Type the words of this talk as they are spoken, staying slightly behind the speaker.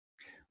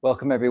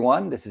Welcome,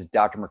 everyone. This is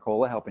Dr.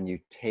 Mercola helping you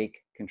take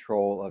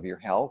control of your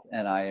health.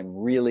 And I am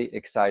really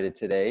excited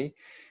today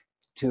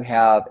to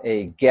have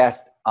a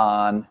guest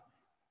on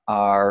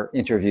our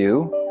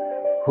interview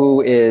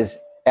who is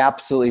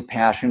absolutely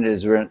passionate,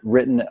 has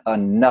written a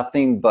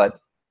nothing but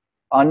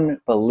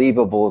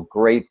unbelievable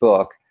great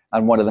book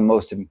on one of the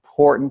most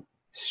important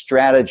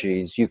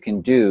strategies you can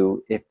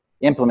do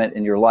implement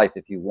in your life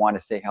if you want to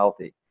stay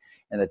healthy.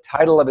 And the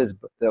title of his,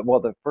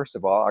 first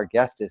of all, our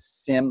guest is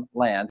Sim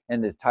Land,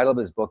 and the title of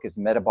his book is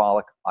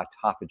Metabolic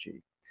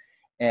Autophagy.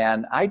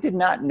 And I did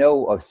not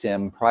know of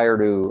Sim prior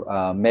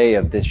to May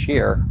of this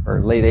year,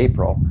 or late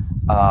April.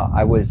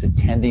 I was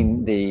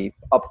attending the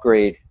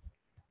Upgrade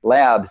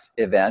Labs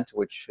event,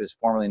 which is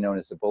formerly known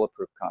as the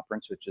Bulletproof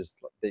Conference, which is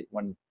the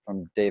one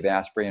from Dave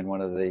Asprey and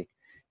one of the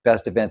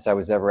best events I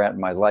was ever at in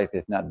my life,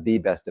 if not the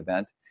best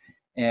event.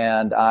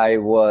 And I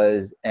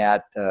was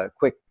at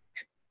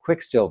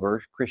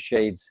Quicksilver, Chris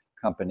Shade's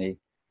company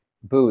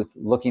booth,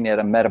 looking at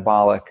a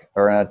metabolic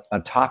or an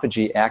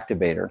autophagy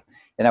activator.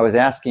 And I was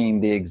asking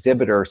the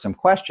exhibitor some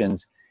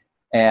questions.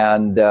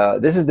 And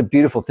this is the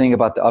beautiful thing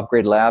about the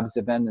Upgrade Labs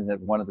event, and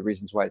that one of the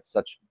reasons why it's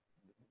such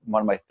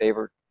one of my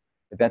favorite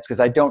events,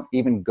 because I don't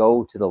even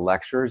go to the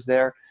lectures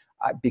there,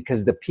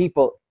 because the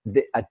people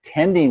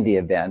attending the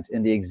event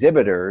and the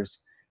exhibitors,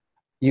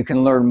 you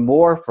can learn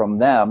more from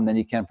them than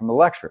you can from the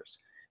lectures.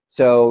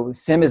 So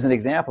Sim is an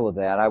example of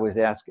that. I was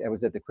at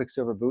the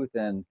Quicksilver booth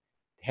and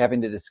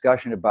having a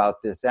discussion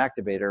about this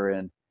activator,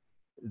 and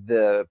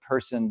the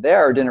person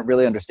there didn't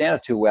really understand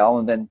it too well.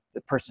 And then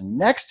the person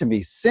next to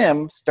me,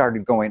 Sim,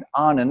 started going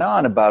on and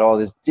on about all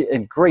this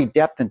in great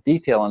depth and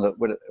detail and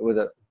with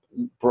a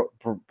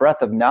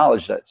breadth of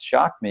knowledge that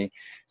shocked me.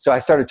 So I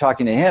started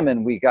talking to him,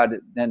 and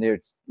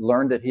it's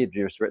learned that he had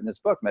just written this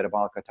book,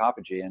 Metabolic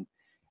Autophagy,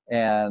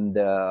 and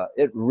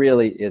it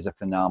really is a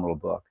phenomenal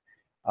book.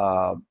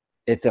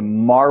 It's a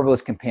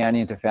marvelous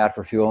companion to Fat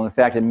for Fuel. In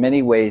fact, in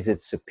many ways,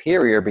 it's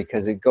superior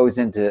because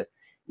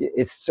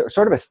it's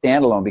sort of a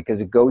standalone,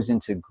 because it goes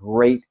into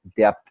great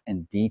depth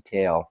and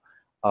detail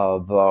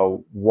of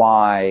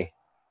why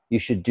you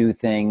should do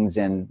things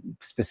and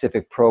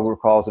specific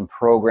protocols and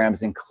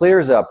programs, and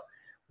clears up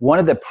one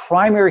of the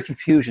primary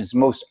confusions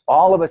most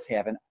all of us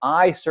have, and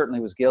I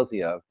certainly was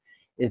guilty of,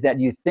 is that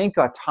you think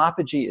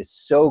autophagy is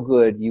so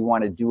good you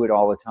want to do it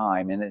all the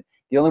time. And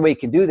the only way you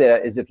can do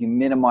that is if you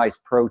minimize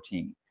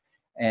protein.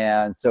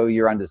 And so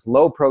you're on this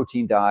low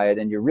protein diet,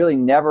 and you're really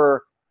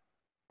never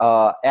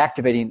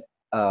activating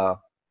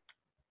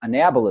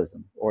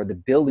anabolism, or the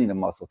building of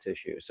muscle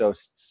tissue. So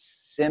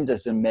Sim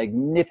does a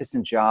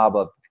magnificent job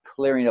of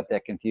clearing up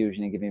that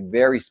confusion and giving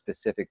very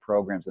specific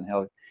programs on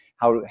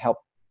how to help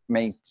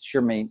make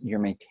sure you're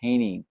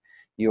maintaining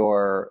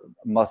your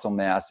muscle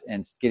mass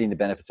and getting the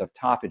benefits of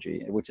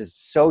autophagy, which is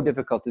so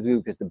difficult to do,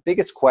 because the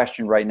biggest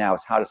question right now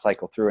is how to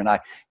cycle through. And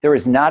there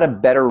is not a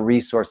better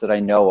resource that I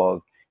know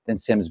of than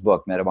Sim's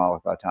book,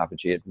 Metabolic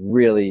Autophagy. It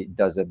really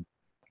does an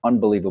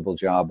unbelievable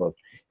job of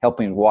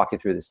helping walk you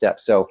through the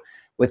steps. So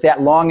with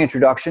that long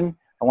introduction,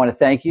 I want to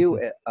thank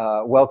you,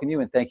 welcome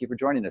you, and thank you for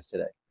joining us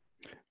today.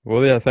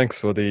 Well, yeah, thanks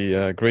for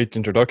the great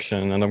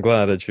introduction, and I'm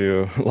glad that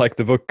you like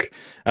the book.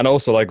 And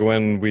also, like,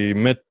 when we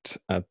met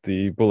at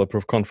the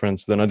Bulletproof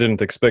Conference, then I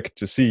didn't expect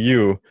to see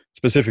you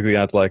specifically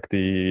at like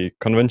the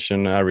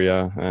convention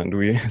area, and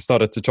we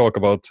started to talk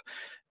about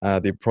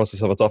the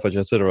process of autophagy,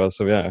 etc.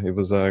 So yeah, it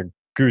was a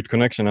good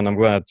connection, and I'm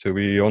glad to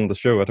be on the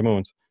show at the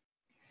moment.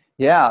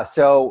 Yeah,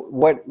 so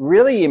what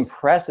really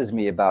impresses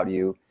me about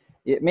you,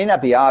 it may not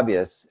be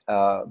obvious,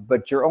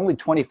 but you're only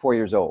 24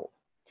 years old.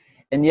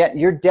 And yet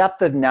your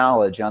depth of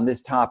knowledge on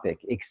this topic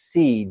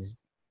exceeds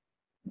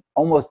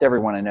almost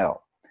everyone I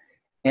know.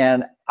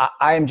 And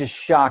I am just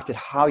shocked at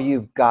how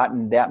you've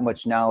gotten that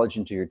much knowledge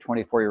into your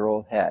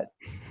 24-year-old head,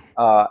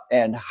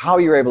 and how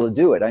you're able to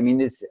do it. I mean,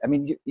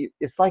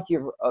 it's like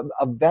you're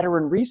a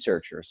veteran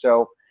researcher.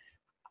 So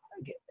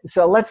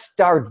let's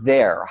start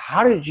there.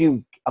 How did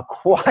you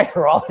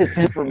acquire all this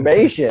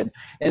information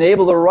and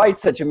able to write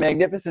such a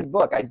magnificent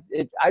book?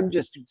 I'm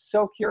just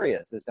so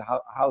curious as to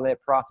how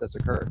that process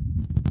occurred.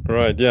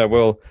 Right. Yeah.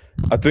 Well,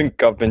 I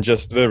think I've been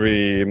just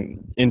very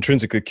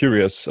intrinsically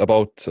curious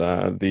about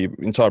the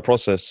entire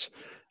process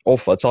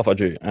of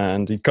autophagy,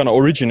 and it kind of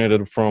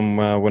originated from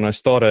when I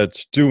started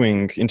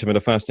doing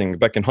intermittent fasting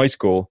back in high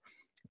school,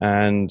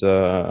 and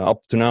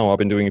up to now I've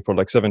been doing it for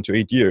like 7 to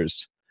 8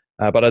 years.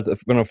 But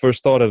when I first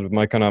started,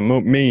 my kind of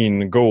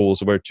main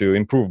goals were to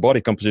improve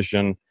body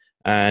composition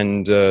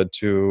and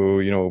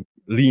to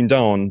lean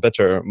down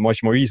better,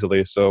 much more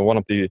easily. So one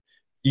of the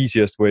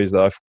easiest ways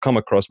that I've come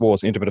across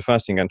was intermittent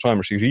fasting and time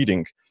restricted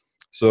eating.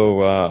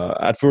 So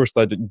at first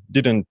I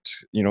didn't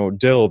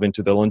delve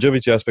into the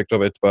longevity aspect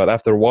of it, but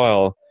after a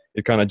while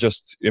it kind of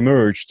just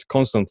emerged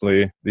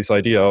constantly, this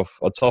idea of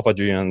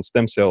autophagy and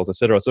stem cells,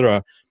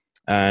 etc.,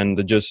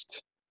 and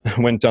just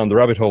went down the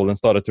rabbit hole and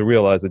started to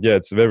realize that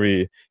it's a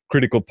very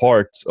critical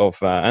part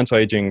of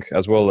anti-aging,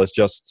 as well as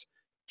just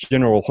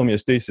general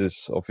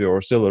homeostasis of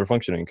your cellular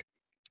functioning.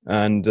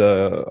 And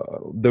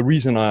the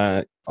reason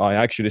I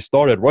actually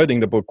started writing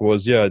the book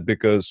was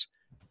because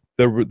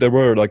there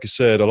were, like you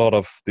said, a lot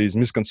of these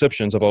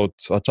misconceptions about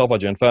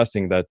autophagy and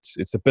fasting, that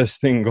it's the best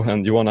thing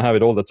and you want to have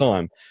it all the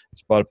time.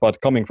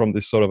 But coming from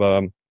this sort of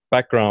a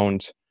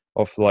background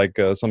of like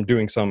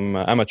doing some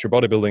amateur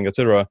bodybuilding,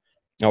 etc.,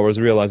 I was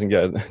realizing,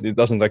 yeah, it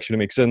doesn't actually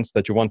make sense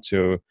that you want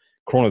to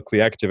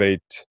chronically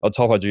activate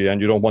autophagy and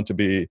you don't want to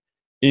be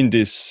in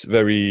this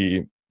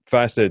very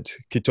fasted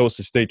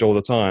ketosis state all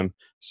the time.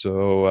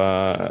 So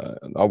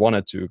I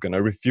wanted to kind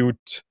of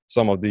refute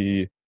some of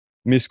the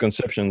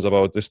misconceptions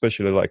about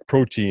especially like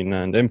protein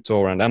and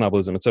mTOR and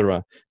anabolism,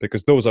 etc.,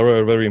 because those are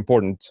very, very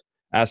important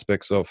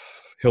aspects of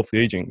healthy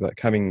aging, like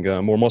having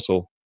more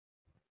muscle.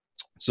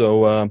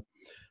 So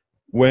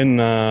when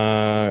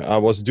I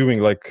was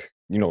doing like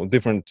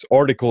different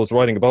articles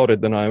writing about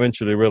it, then I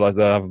eventually realized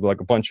that I have like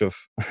a bunch of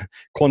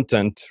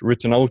content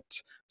written out,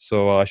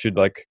 so I should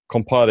like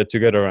compile it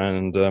together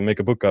and make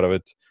a book out of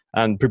it.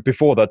 And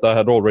before that, I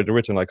had already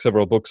written like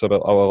several books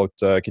about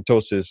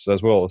ketosis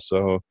as well.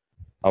 So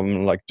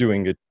I'm like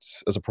doing it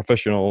as a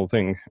professional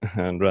thing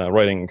and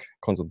writing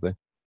constantly.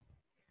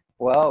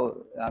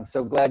 Well, I'm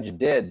so glad you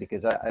did,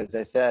 because as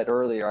I said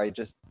earlier, I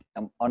just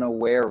am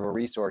unaware of a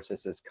resource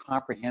that's as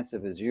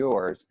comprehensive as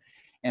yours.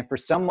 And for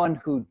someone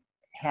who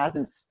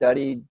hasn't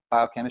studied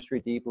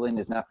biochemistry deeply and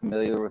is not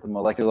familiar with the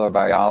molecular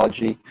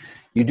biology,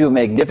 you do a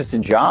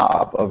magnificent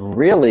job of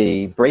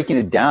really breaking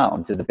it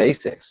down to the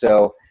basics.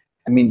 So,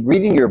 I mean,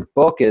 reading your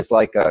book is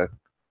like a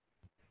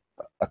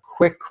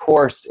quick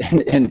course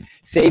in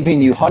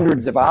saving you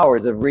hundreds of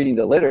hours of reading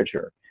the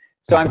literature.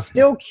 So I'm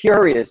still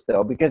curious,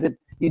 though, because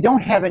you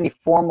don't have any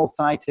formal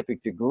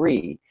scientific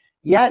degree,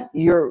 yet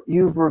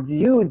you've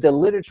reviewed the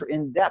literature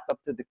in depth up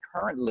to the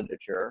current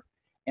literature.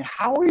 And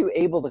how are you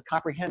able to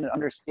comprehend and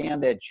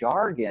understand that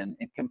jargon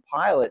and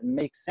compile it and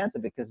make sense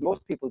of it? Because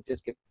most people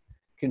just get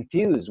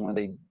confused when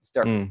they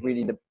start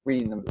reading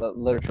the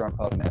literature on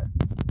PubMed.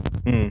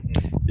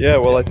 Yeah,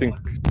 well, I think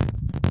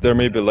there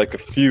may be like a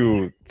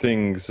few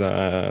things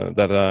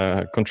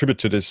that contribute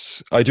to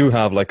this. I do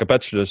have like a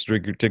bachelor's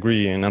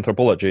degree in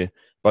anthropology,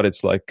 but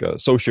it's like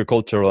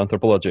sociocultural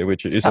anthropology,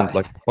 which isn't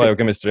like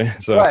biochemistry.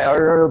 So right,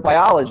 or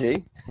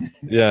biology.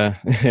 Yeah.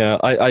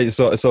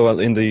 So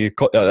in the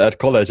at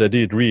college I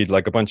did read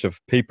like a bunch of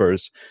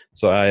papers.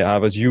 So I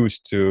was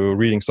used to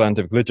reading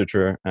scientific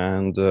literature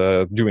and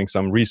doing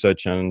some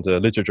research and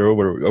literature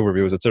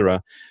overviews,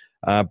 etc.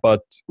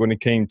 But when it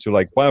came to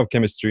like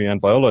biochemistry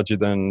and biology,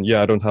 then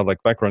I don't have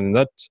like background in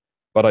that.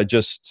 But I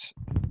just,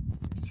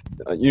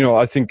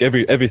 I think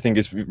everything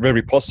is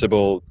very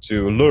possible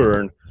to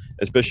learn,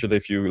 especially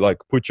if you like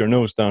put your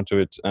nose down to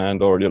it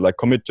or you like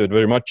commit to it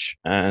very much.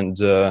 And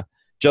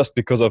just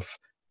because of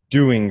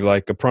doing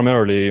like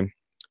primarily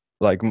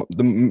like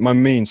my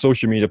main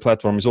social media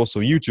platform is also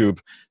YouTube.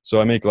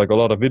 So I make like a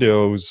lot of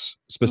videos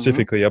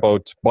specifically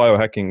about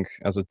biohacking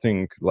as a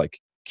thing, like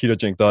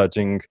ketogenic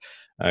dieting,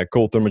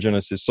 cold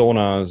thermogenesis,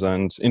 saunas,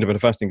 and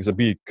intermittent fasting is a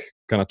big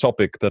kind of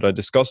topic that I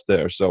discussed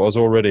there. So I was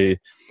already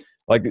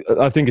like,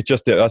 I think it's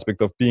just the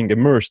aspect of being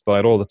immersed by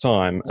it all the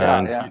time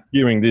and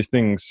hearing these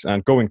things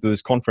and going to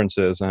these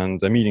conferences and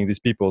meeting these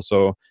people.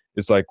 So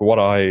it's like what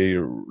I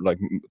like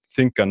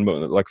think and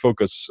like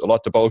focus a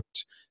lot about.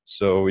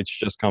 So it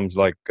just comes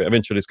like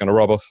eventually it's going to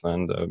rub off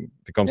and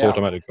becomes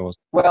automatic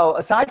almost. Well,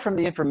 aside from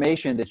the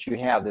information that you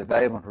have, the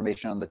valuable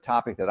information on the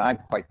topic that I'm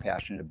quite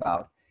passionate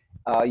about,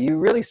 you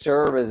really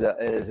serve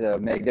as a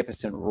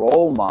magnificent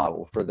role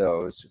model for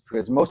those,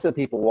 because most of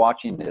the people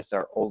watching this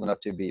are old enough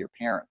to be your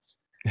parents.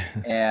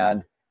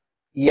 And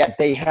yet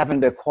they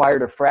haven't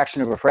acquired a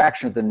fraction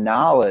of the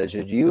knowledge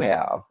that you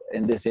have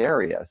in this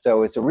area.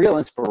 So it's a real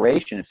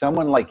inspiration. If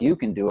someone like you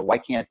can do it, why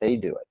can't they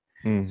do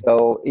it?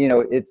 So,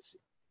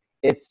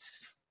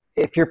 it's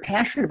if you're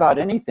passionate about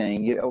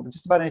anything,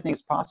 just about anything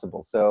is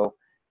possible. So,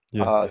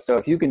 so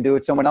if you can do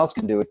it, someone else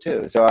can do it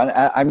too. So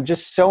I'm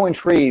just so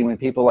intrigued when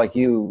people like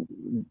you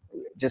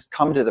just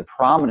come to the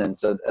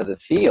prominence of the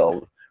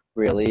field,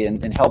 really,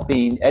 and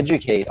helping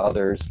educate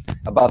others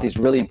about these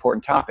really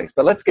important topics.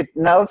 But let's get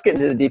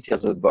into the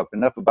details of the book.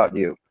 Enough about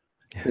you,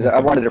 because I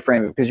wanted to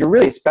frame it, because you're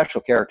really a special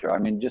character. I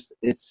mean,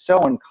 it's so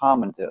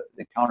uncommon to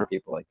encounter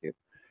people like you.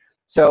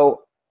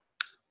 So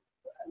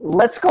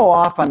let's go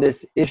off on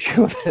this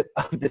issue of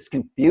this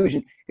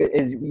confusion.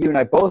 As you and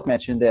I both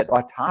mentioned, that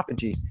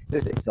autophagy,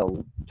 it's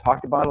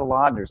talked about a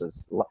lot.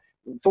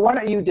 So why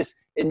don't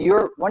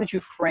you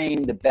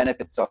frame the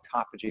benefits of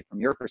autophagy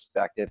from your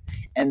perspective,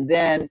 and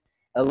then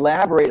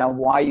elaborate on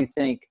why you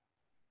think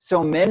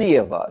so many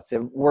of us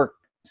were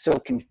so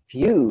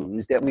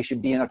confused that we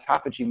should be in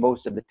autophagy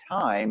most of the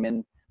time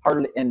and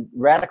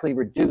radically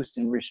reduce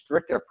and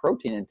restrict our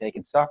protein intake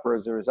and suffer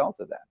as a result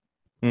of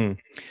that.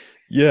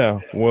 Yeah,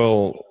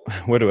 well,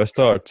 where do I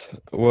start?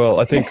 Well,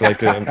 I think like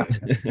the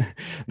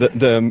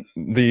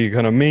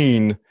kind of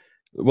main.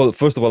 Well,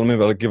 first of all,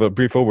 maybe I'll give a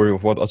brief overview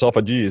of what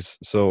autophagy is.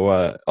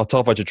 So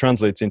autophagy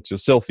translates into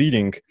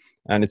self-eating,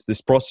 and it's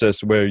this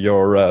process where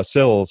your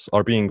cells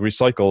are being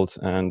recycled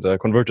and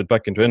converted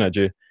back into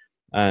energy.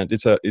 And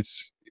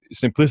it's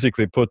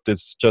simplistically put,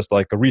 it's just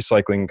like a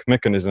recycling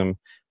mechanism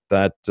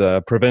that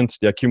prevents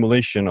the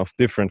accumulation of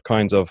different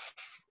kinds of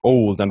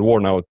old and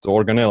worn out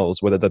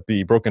organelles, whether that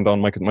be broken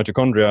down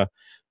mitochondria,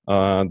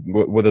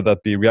 whether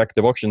that be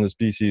reactive oxygen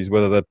species,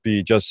 whether that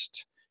be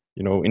just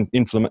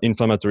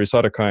inflammatory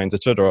cytokines,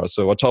 etc.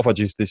 So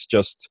autophagy is this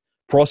just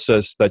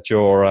process that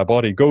your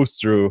body goes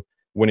through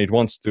when it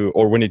wants to,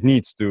 or when it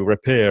needs to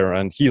repair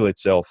and heal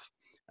itself,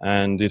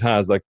 and it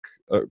has like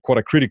quite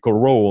a critical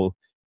role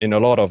in a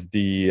lot of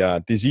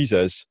the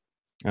diseases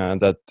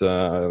that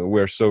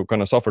we're so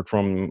kind of suffered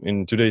from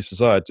in today's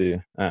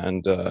society,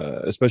 and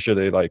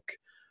especially like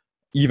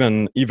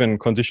even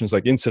conditions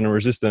like insulin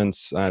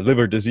resistance,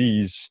 liver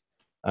disease,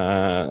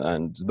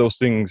 and those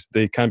things,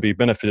 they can be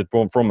benefited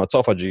from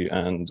autophagy,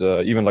 and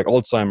even like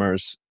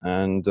Alzheimer's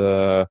and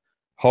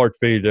heart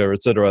failure,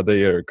 etc.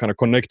 They are kind of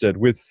connected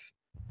with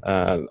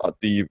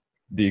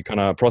the kind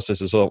of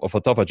processes of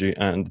autophagy,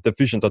 and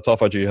deficient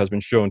autophagy has been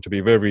shown to be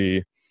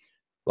very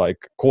like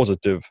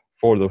causative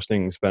for those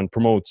things and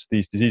promotes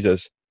these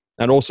diseases.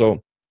 And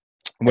also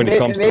when it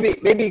comes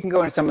maybe you can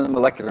go into some of the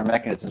molecular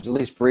mechanisms, at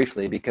least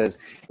briefly, because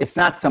it's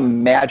not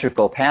some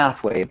magical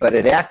pathway, but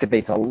it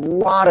activates a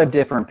lot of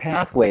different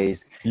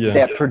pathways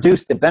that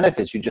produce the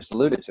benefits you just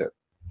alluded to.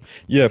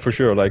 Yeah, for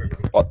sure. Like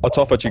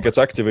autophagy gets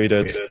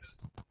activated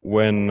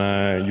when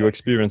you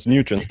experience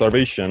nutrient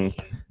starvation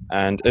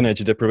and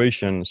energy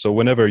deprivation. So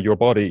whenever your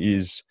body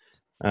is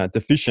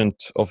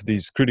deficient of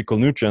these critical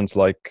nutrients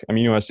like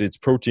amino acids,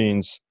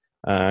 proteins,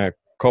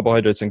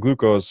 carbohydrates and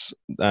glucose,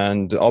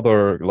 and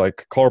other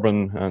like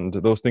carbon and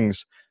those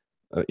things,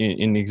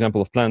 in the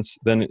example of plants,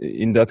 then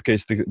in that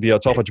case the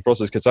autophagy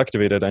process gets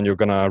activated, and you're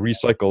gonna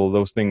recycle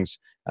those things.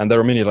 And there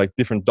are many like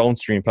different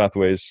downstream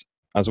pathways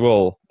as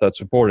well that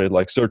support it,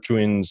 like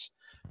sirtuins,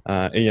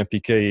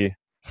 AMPK,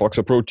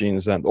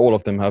 phosphoproteins, and all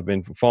of them have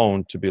been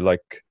found to be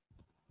like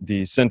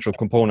the central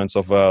components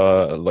of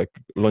like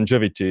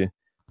longevity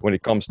when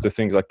it comes to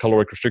things like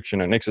caloric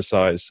restriction and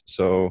exercise.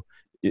 So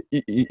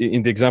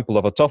in the example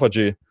of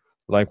autophagy,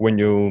 like when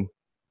you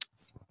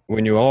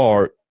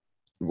are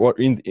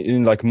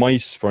in like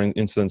mice, for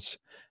instance,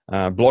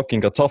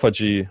 blocking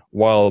autophagy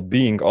while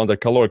being under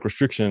caloric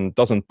restriction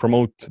doesn't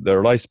promote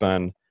their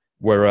lifespan,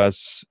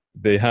 whereas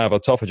they have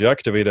autophagy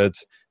activated,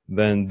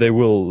 then they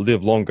will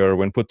live longer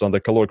when put under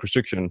caloric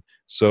restriction.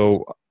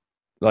 So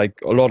like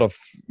a lot of,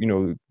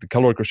 the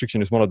caloric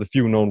restriction is one of the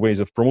few known ways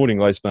of promoting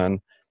lifespan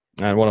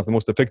and one of the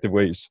most effective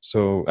ways.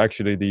 So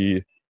actually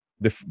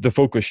the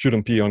focus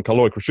shouldn't be on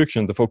caloric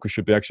restriction. The focus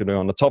should be actually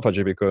on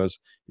autophagy, because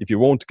if you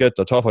won't get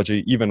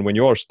autophagy even when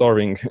you are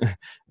starving,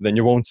 then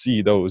you won't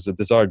see those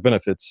desired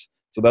benefits.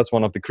 So that's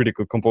one of the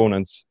critical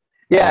components.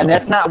 Yeah, and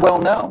that's not well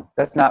known.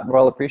 That's not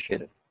well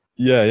appreciated.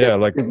 Yeah,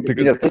 like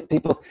because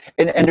people,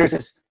 and there's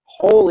this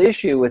whole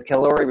issue with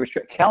calorie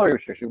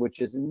restriction,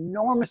 which is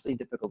enormously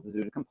difficult to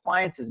do. The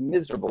compliance is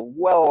miserable,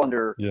 well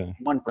under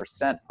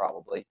 1%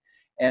 probably,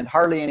 and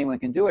hardly anyone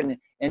can do it.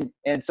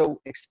 And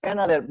so expand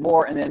on that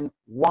more, and then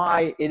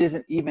why it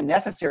isn't even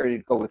necessary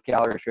to go with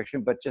calorie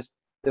restriction, but just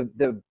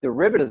the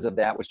derivatives of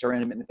that, which are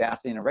intermittent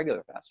fasting and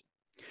regular fasting.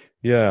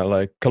 Yeah,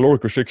 like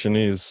caloric restriction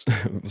is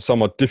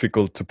somewhat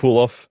difficult to pull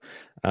off,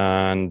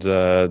 and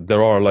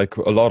there are like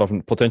a lot of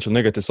potential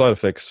negative side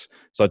effects,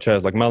 such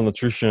as like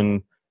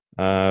malnutrition,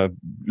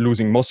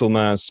 losing muscle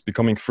mass,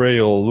 becoming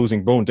frail,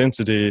 losing bone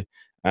density,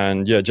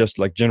 and just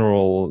like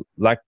general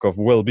lack of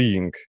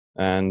well-being.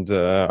 And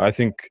I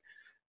think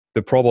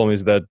the problem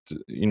is that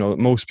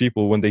most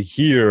people, when they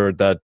hear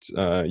that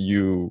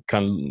you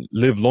can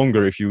live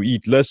longer if you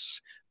eat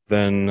less,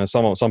 then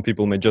some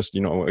people may just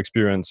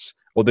experience,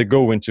 or they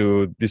go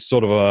into this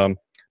sort of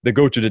they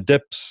go to the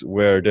depths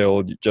where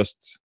they'll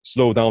just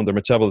slow down their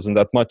metabolism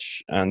that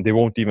much, and they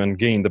won't even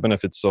gain the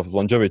benefits of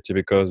longevity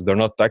because they're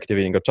not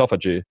activating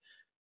autophagy,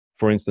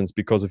 for instance,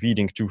 because of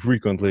eating too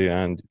frequently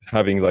and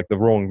having like the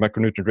wrong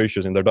macronutrient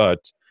ratios in their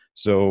diet.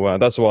 So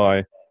that's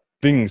why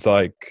things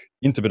like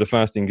intermittent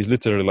fasting is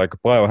literally like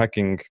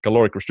biohacking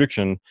caloric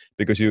restriction,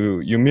 because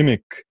you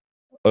mimic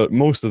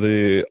most of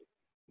the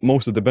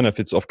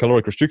benefits of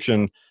caloric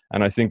restriction.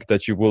 And I think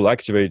that you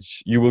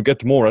will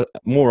get more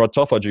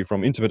autophagy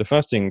from intermittent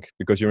fasting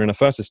because you're in a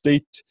fasted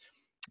state,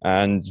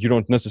 and you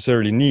don't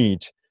necessarily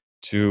need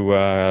to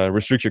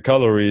restrict your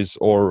calories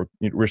or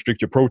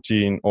restrict your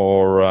protein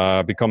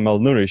or become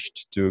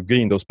malnourished to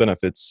gain those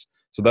benefits.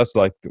 So that's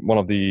like one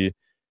of the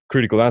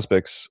critical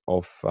aspects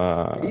of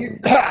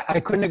I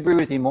couldn't agree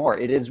with you more.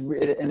 It is,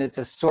 and it's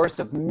a source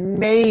of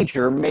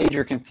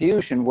major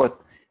confusion with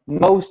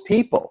most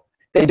people.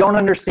 They don't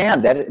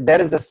understand that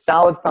is a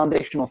solid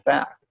foundational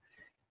fact,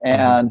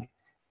 and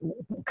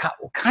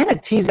kind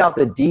of tease out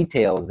the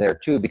details there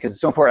too, because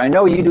it's so important. I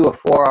know you do a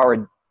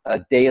 4-hour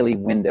daily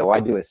window. I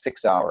do a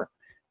 6-hour.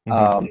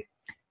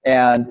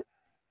 And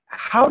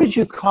how did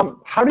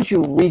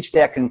you reach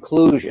that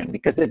conclusion?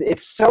 Because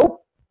it's so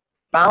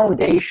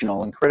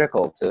foundational and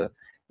critical to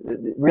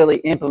really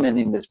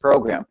implementing this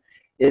program,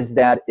 is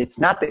that it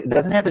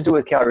doesn't have to do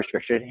with calorie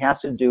restriction. It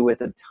has to do with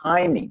the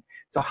timing.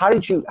 So how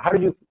did you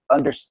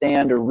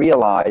understand or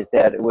realize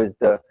that it was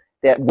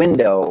that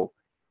window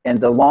and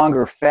the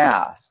longer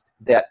fast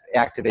that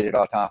activated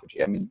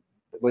autophagy? I mean,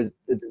 was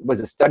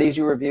it studies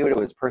you reviewed? It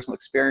was personal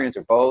experience,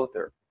 or both?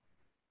 Or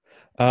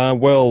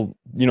Well,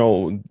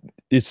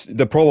 it's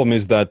the problem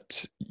is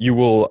that you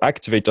will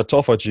activate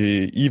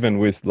autophagy even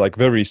with like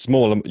very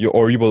small,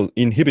 or you will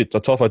inhibit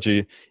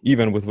autophagy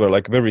even with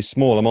like very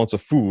small amounts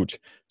of food.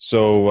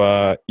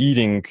 So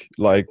eating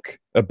like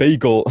a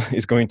bagel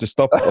is going to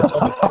stop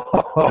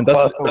autophagy, and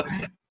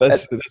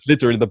that's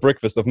literally the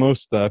breakfast of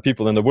most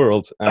people in the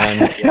world, and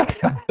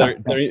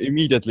they're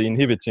immediately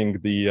inhibiting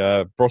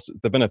the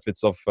the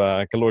benefits of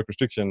caloric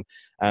restriction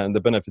and the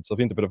benefits of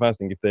intermittent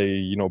fasting if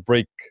they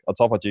break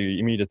autophagy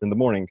immediately in the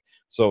morning.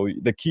 So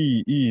the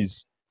key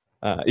is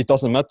it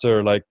doesn't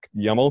matter like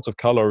the amount of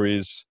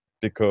calories,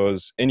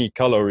 because any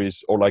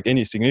calories or like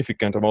any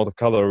significant amount of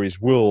calories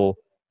will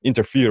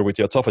interfere with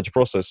the autophagy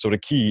process. So the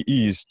key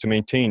is to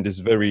maintain this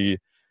very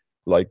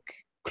like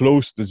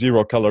close to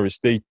 0 calorie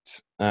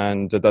state,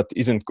 and that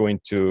isn't going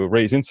to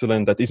raise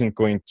insulin, that isn't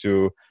going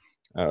to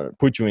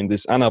put you in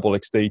this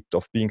anabolic state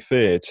of being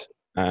fed,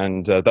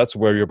 and that's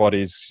where your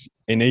body is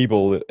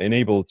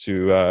enabled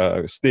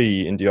to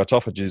stay in the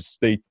autophagy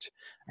state.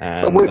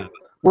 And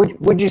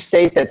would you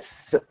say that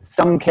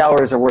some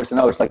calories are worse than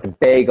others? Like the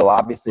bagel,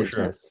 obviously, is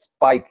going to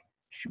spike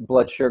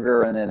blood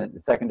sugar, and then the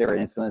secondary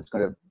insulin is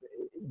going to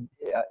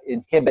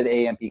inhibit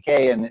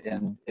AMPK,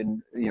 and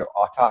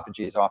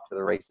autophagy is off to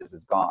the races,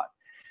 is gone.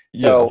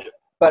 So,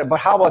 but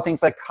how about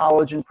things like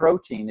collagen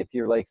protein? If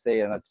you're like, say,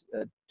 in a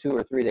 2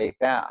 or 3 day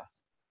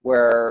fast,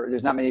 where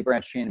there's not many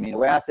branched chain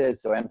amino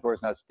acids, so mTOR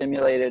is not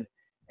stimulated,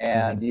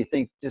 and do you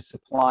think just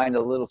supplying a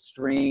little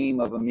stream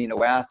of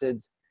amino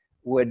acids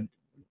would not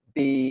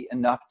be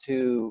enough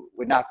to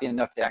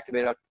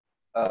activate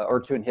or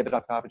to inhibit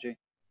autophagy?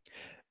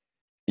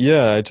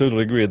 Yeah, I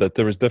totally agree that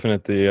there is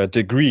definitely a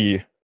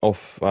degree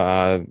of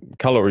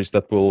calories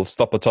that will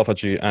stop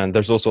autophagy, and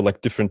there's also like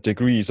different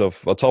degrees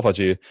of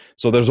autophagy.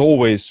 So there's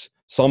always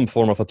some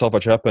form of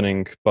autophagy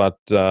happening, but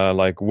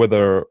like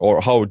whether or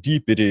how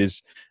deep it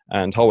is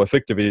and how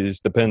effective it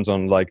is depends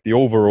on like the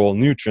overall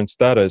nutrient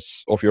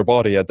status of your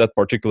body at that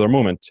particular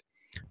moment.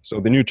 So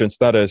the nutrient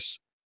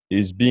status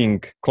is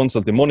being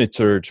constantly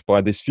monitored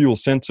by these fuel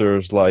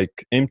sensors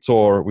like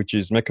mTOR, which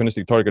is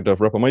mechanistic target of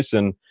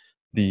rapamycin.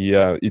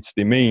 It's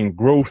the main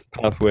growth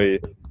pathway,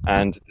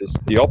 and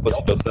the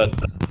opposite of that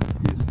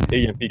is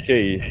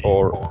AMPK,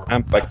 or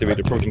AMP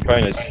activated protein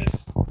kinase.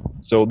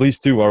 So these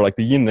two are like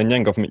the yin and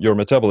yang of your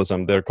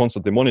metabolism. They're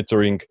constantly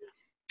monitoring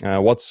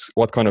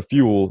what kind of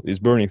fuel is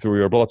burning through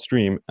your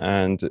bloodstream,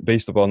 and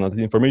based upon that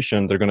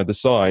information, they're going to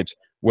decide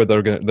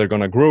whether they're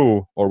going to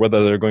grow or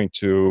whether they're going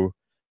to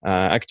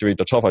activate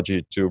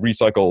autophagy to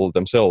recycle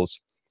themselves.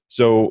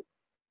 So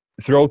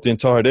throughout the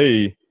entire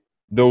day,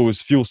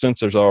 those fuel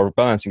sensors are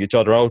balancing each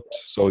other out,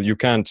 so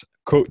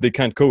they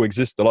can't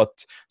coexist a lot.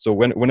 So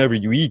whenever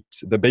you eat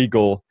the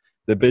bagel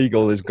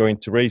is going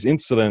to raise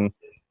insulin,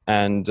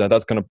 and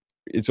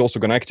it's also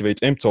going to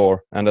activate mTOR,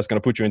 and that's going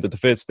to put you into the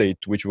fed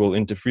state, which will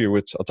interfere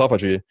with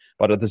autophagy.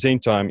 But at the same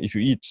time, if you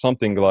eat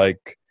something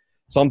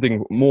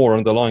more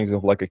on the lines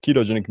of like a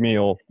ketogenic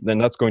meal, then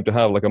that's going to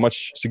have like a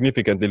much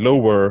significantly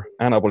lower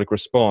anabolic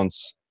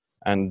response,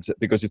 and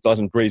because it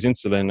doesn't raise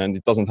insulin and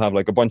it doesn't have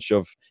like a bunch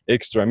of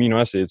extra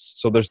amino acids.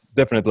 So there's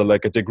definitely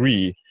like a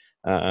degree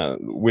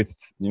with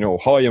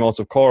high amounts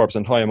of carbs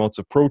and high amounts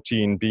of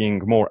protein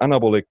being more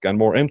anabolic and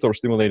more mTOR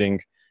stimulating,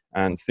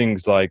 and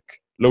things like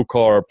low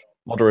carb,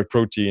 moderate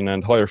protein,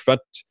 and higher fat,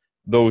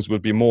 those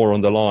would be more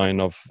on the line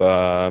of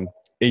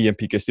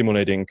AMPK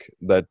stimulating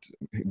that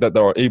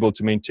are able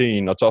to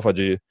maintain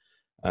autophagy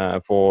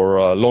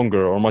for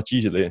longer or much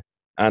easily.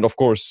 And of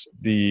course,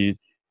 the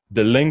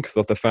length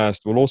of the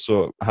fast will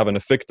also have an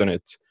effect on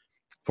it.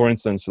 For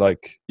instance,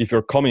 like if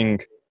you're coming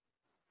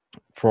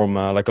from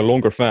like a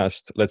longer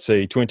fast, let's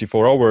say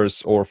 24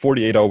 hours or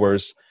 48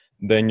 hours,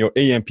 then your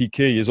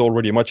AMPK is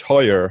already much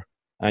higher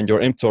and your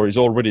mTOR is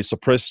already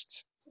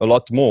suppressed a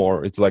lot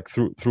more. It's like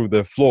through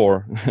the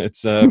floor.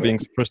 It's being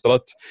suppressed a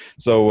lot.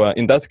 So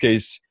in that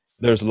case,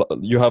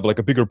 you have like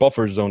a bigger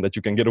buffer zone that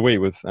you can get away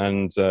with,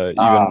 and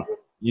even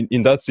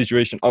in that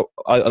situation,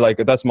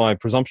 that's my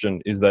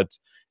presumption, is that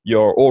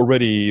you're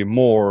already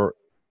more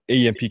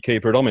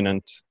AMPK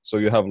predominant, so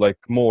you have like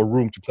more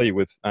room to play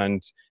with.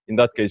 And in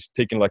that case,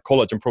 taking like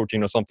collagen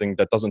protein or something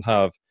that doesn't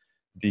have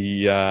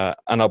the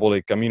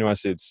anabolic amino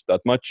acids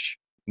that much,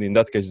 in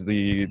that case,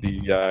 the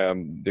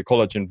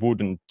collagen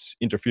wouldn't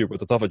interfere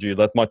with autophagy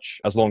that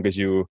much, as long as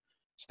you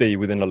stay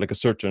within like a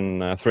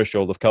certain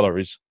threshold of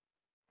calories.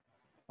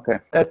 Okay,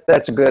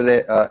 that's a good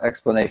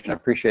explanation. I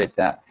appreciate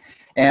that.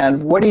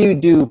 And what do you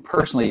do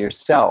personally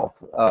yourself?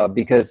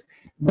 Because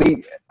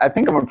I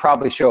think I'm going to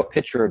probably show a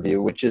picture of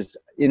you, which is,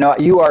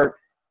 you are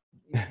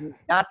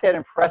not that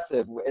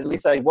impressive. At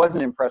least I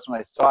wasn't impressed when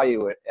I saw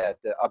you at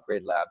the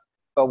Upgrade Labs.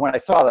 But when I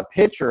saw the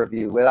picture of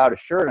you without a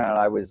shirt on,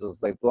 I was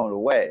just like blown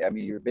away. I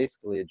mean, you're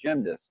basically a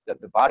gymnast,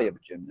 the body of a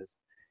gymnast.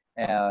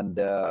 And,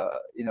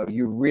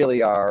 you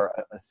really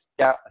are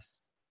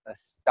a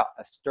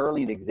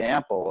sterling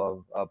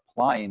example of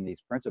applying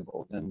these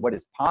principles and what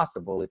is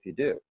possible if you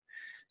do.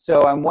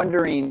 So I'm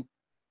wondering,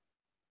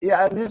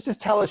 Yeah,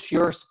 just tell us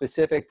your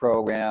specific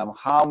program.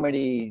 How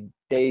many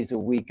days a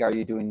week are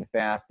you doing the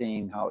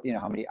fasting? How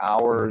many Mhm.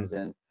 hours?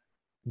 And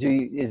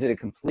is it a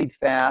complete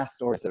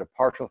fast or is it a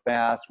partial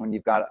fast when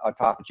you've got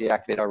autophagy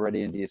activated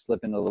already? And do you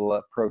slip in a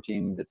little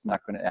protein that's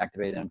not going to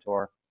activate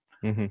mTOR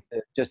Mhm.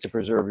 just to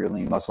preserve your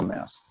lean muscle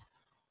mass?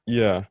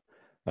 Yeah.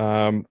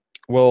 Um,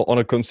 well, on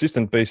a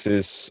consistent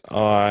basis,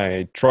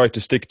 I try to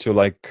stick to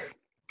like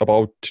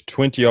about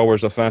 20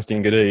 hours of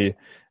fasting a day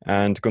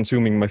and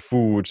consuming my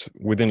food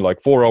within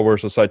like 4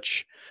 hours or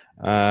such.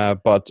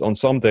 But on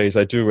some days,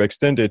 I do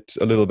extend it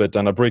a little bit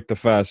and I break the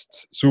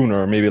fast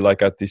sooner, maybe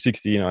like at the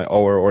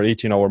 16-hour or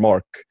 18-hour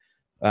mark.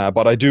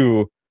 But I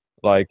do,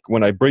 like,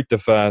 when I break the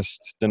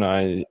fast, then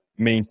I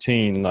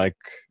maintain like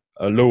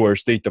a lower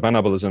state of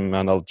anabolism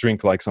and I'll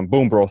drink like some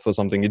bone broth or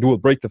something. It will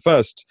break the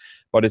fast,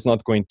 but it's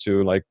not going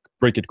to like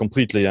break it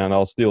completely, and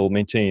I'll still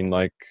maintain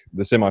like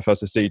the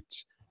semi-fasted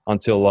state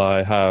until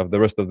I have the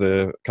rest of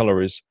the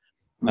calories.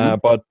 Mm-hmm.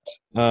 But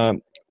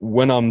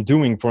when I'm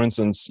doing, for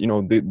instance,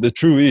 the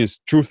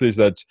truth is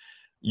that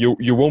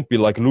you won't be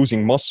like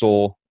losing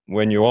muscle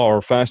when you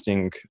are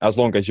fasting as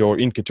long as you're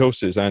in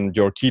ketosis and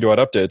you're keto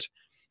adapted,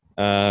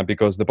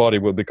 because the body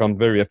will become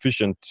very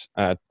efficient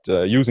at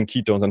using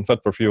ketones and fat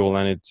for fuel,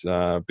 and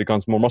it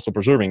becomes more muscle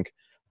preserving.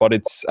 But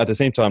it's at the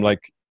same time,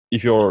 like,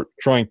 if you're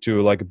trying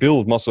to like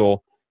build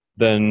muscle,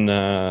 then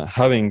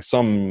having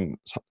some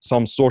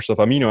source of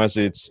amino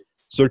acids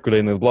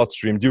circulating in the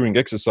bloodstream during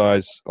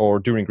exercise or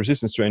during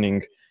resistance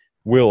training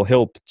will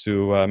help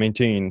to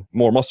maintain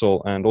more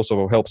muscle and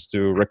also helps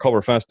to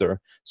recover faster.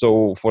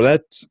 So for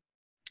that,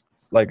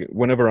 like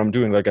whenever I'm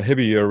doing like a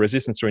heavier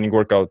resistance training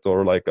workout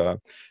or like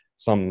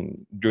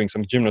some doing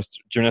some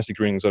gymnastic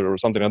rings or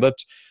something like that,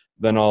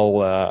 then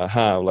I'll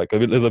have like a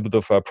little bit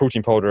of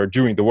protein powder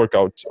during the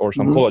workout or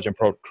some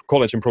Mm-hmm.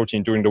 collagen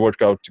protein during the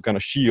workout to kind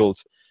of shield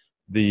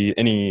the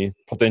any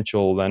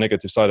potential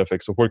negative side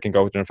effects of working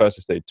out in a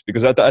fasted state.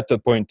 Because at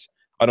that point,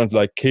 I don't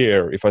like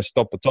care if I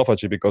stop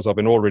autophagy because I've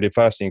been already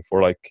fasting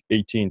for like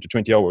 18 to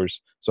 20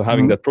 hours. So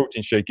having Mm-hmm. that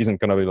protein shake isn't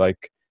going to be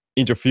like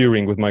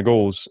interfering with my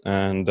goals,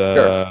 and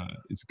Sure.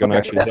 it's going to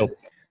Okay. actually help.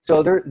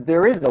 So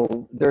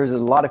there's a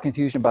lot of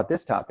confusion about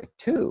this topic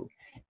too,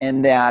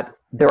 in that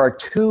there are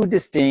two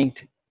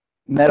distinct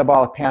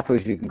metabolic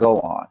pathways you can go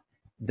on.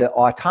 The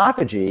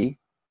autophagy,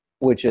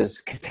 which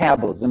is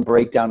catabolism,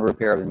 breakdown,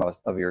 repair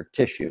of your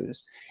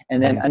tissues,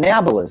 and then Mhm.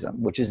 anabolism,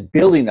 which is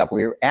building up,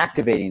 where you're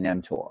activating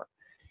mTOR.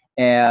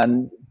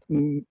 And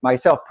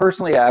myself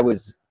personally, I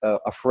was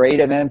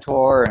afraid of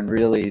mTOR and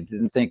really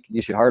didn't think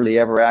you should hardly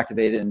ever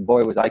activate it. And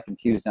boy, was I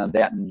confused on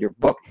that. And your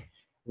book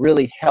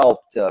really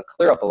helped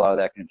clear up a lot of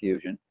that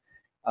confusion.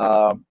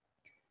 Um,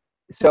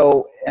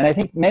 and I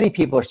think many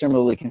people are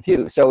similarly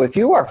confused. So if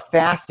you are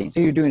fasting,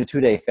 so you're doing a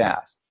 2-day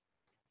fast,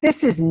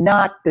 this is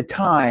not the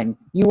time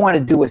you want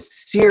to do a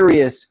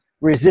serious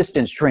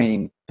resistance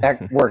training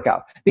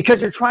workout,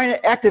 because you're trying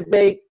to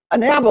activate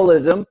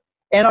anabolism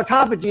and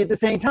autophagy at the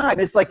same time.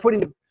 It's like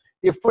putting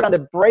your foot on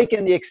the brake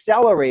and the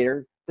accelerator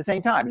at the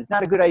same time. It's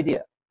not a good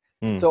idea.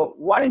 Mm. So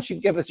why don't you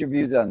give us your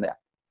views on that?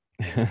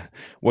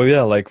 Well,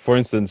 yeah, like for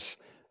instance,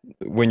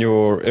 when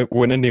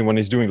anyone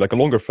is doing like a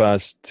longer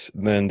fast,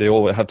 then they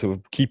all have to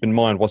keep in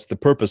mind what's the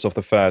purpose of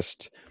the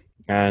fast,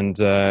 and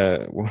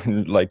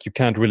like you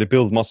can't really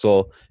build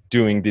muscle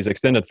doing these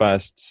extended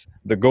fasts.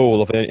 The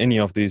goal of any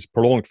of these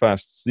prolonged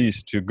fasts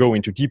is to go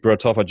into deeper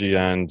autophagy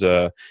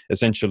and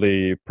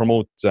essentially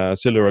promote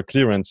cellular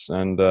clearance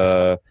and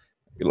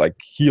like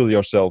heal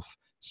yourself.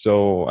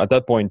 So at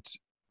that point,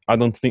 I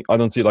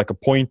don't see like a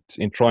point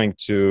in trying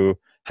to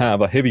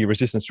have a heavy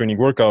resistance training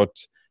workout,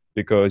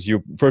 because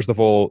you, first of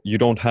all, you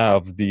don't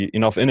have the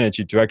enough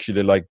energy to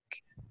actually like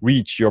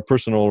reach your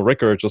personal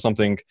records or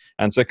something,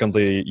 and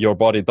secondly, your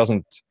body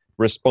doesn't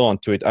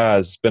respond to it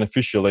as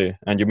beneficially,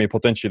 and you may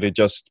potentially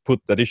just put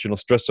additional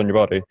stress on your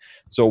body.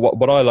 So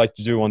what I like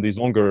to do on these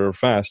longer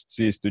fasts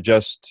is to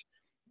just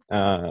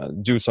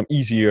do some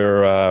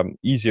easier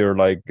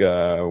like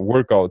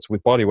workouts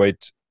with body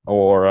weight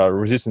or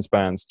resistance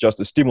bands just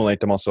to stimulate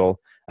the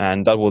muscle,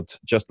 and that would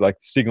just like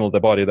signal the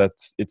body that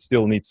it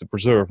still needs to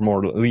preserve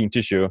more lean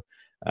tissue,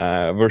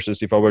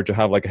 versus if I were to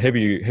have like a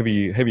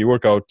heavy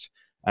workout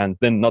and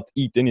then not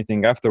eat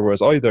anything afterwards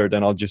either,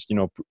 then I'll just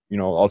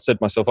I'll set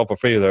myself up for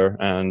failure,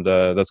 and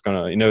that's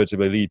gonna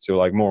inevitably lead to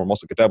like more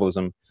muscle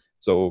catabolism.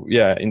 So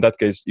yeah, in that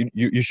case,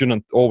 you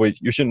shouldn't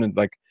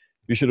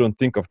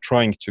think of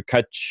trying to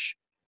catch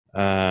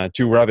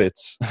two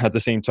rabbits at the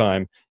same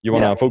time. You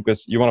want Yeah. to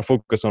focus. You want to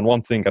focus on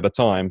one thing at a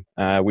time,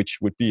 which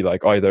would be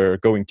like either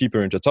going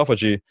deeper into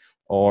autophagy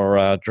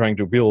or trying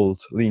to build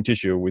lean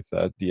tissue with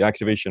the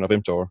activation of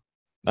mTOR.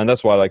 And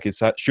that's why like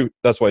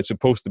that's why it's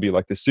supposed to be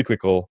like this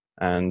cyclical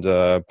and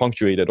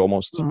punctuated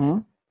almost. Mm-hmm.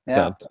 Yeah.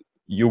 That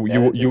you That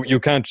you is you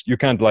you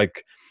can't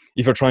like,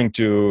 if you're trying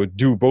to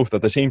do both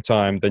at the same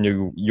time, then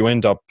you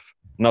end up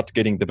not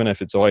getting the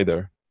benefits of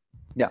either.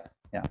 Yeah,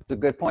 yeah, it's a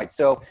good point.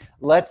 So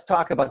let's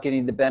talk about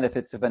getting the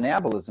benefits of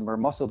anabolism or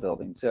muscle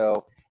building.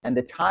 So, and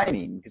the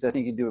timing, because I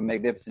think you do a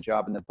magnificent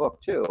job in the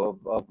book too,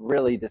 of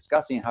really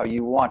discussing how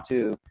you want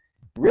to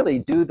really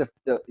do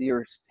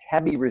your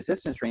heavy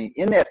resistance training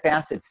in that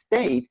fasted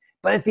state,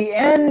 but at the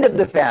end of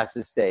the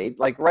fasted state,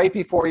 like right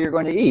before you're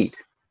going to eat.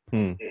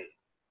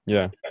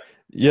 Yeah.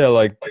 Yeah,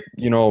 like,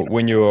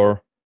 when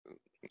you're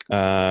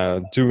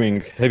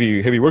doing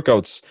heavy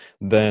workouts,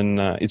 then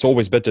it's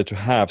always better to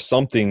have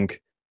something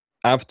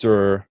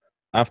after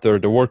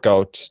the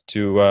workout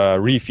to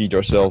refeed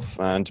yourself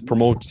and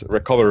promote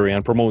recovery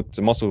and promote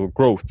muscle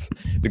growth,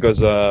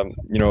 because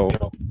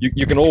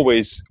you can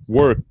always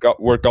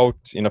work out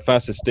in a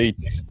fasted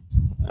state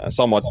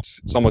somewhat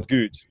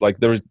good. Like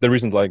there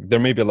isn't like, there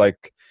may be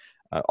like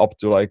up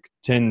to like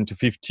 10 to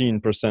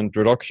 15%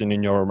 reduction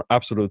in your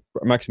absolute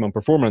maximum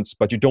performance,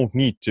 but you don't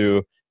need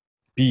to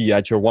be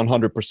at your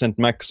 100%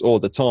 max all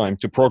the time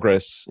to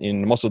progress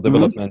in muscle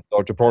development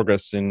or to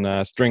progress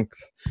in strength.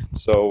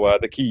 So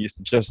the key is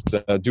to just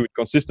do it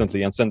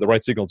consistently and send the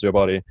right signal to your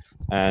body.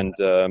 And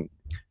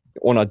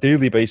on a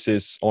daily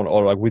basis,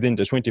 or like within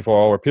the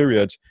 24-hour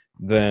period,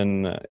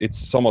 then it's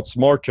somewhat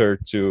smarter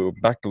to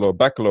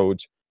backload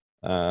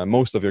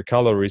most of your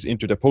calories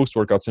into the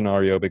post-workout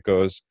scenario,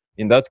 because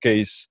in that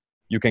case,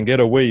 you can get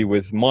away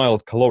with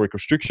mild caloric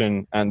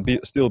restriction and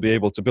still be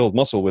able to build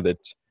muscle with it.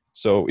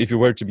 So if you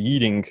were to be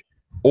eating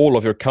all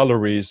of your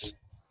calories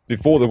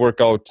before the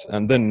workout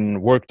and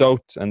then worked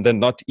out and then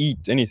not eat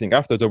anything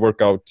after the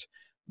workout,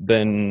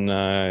 then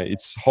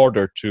it's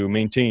harder to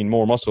maintain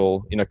more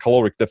muscle in a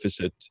caloric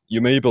deficit.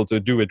 You may be able to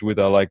do it with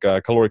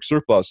a caloric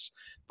surplus,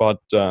 but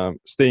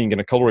staying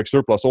in a caloric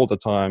surplus all the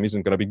time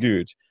isn't going to be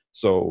good.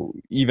 So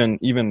even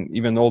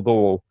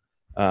although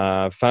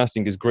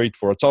fasting is great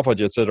for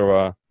autophagy,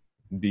 etc.,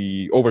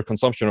 the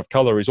overconsumption of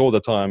calories all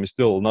the time is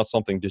still not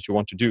something that you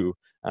want to do.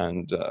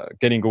 And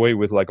getting away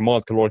with like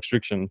mild caloric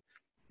restriction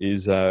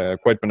is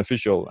quite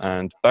beneficial.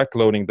 And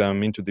backloading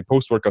them into the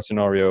post-workout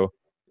scenario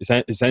is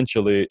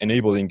essentially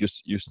enabling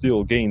you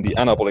still gain the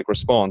anabolic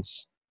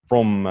response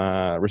from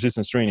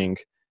resistance training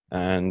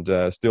and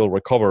still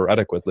recover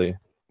adequately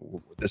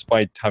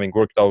despite having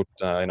worked out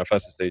in a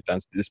fasted state,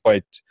 and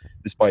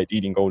despite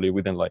eating only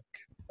within like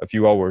a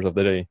few hours of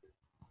the day.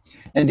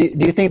 And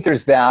do you think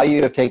there's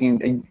value of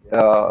taking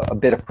a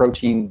bit of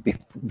protein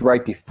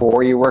right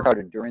before you work out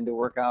or during the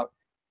workout?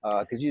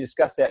 Because you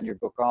discussed that in your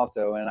book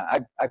also. And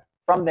I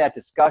from that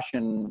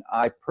discussion,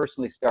 I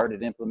personally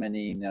started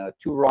implementing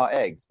 2 raw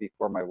eggs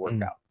before my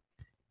workout.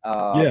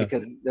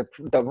 Because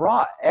the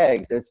raw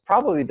eggs, it's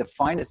probably the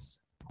finest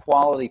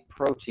quality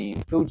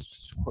food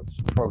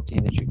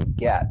protein that you can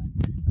get.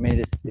 I mean,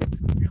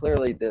 it's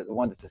clearly the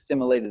one that's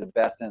assimilated the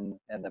best and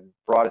the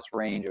broadest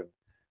range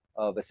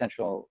of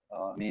essential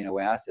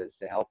amino acids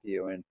to help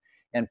you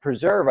and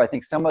preserve, I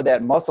think, some of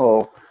that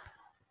muscle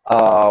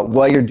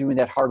while you're doing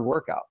that hard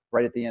workout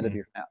right at the end of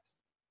your fast.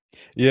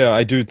 Yeah,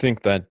 I do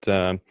think that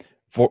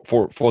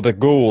for the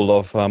goal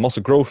of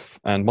muscle growth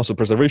and muscle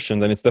preservation,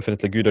 then it's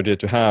definitely a good idea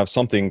to have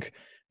something,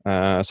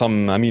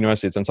 some amino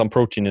acids and some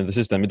protein in the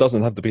system. It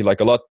doesn't have to be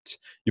like a lot.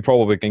 You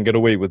probably can get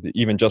away with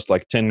even just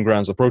like 10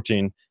 grams of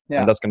protein,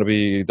 and that's gonna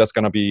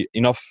be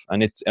enough.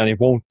 And it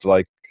won't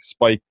like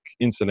spike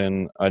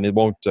insulin, and it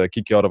won't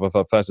kick you out of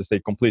a fasted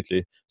state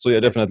completely. So yeah,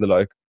 definitely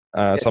like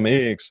some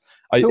eggs.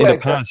 Two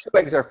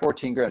eggs are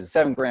 14 grams,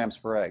 7 grams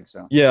per egg.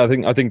 So yeah,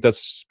 I think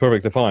that's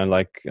perfectly fine.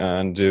 Like,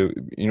 and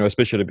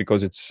especially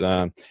because it's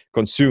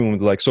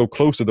consumed like so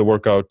close to the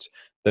workout,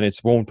 then it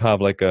won't have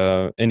like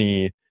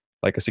any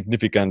like a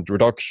significant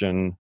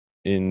reduction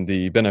in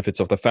the benefits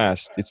of the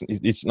fast.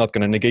 It's not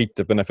going to negate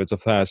the benefits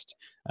of fast,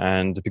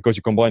 and because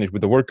you combine it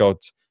with the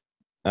workout,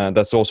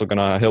 that's also going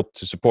to help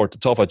to support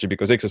autophagy,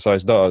 because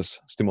exercise does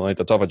stimulate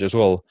autophagy as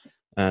well,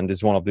 and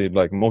it's one of the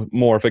like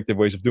more effective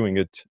ways of doing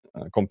it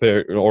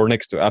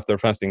next to after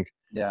fasting.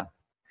 Yeah.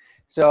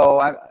 So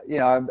I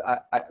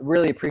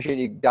really appreciate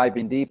you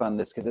diving deep on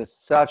this, because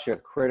it's such a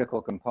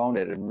critical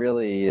component and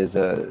really is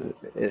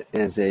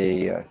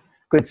a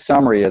good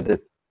summary of the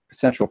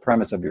central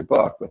premise of your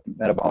book with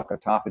metabolic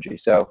autophagy.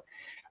 So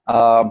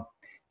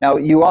now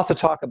you also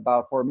talk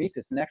about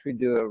hormesis and actually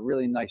do a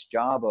really nice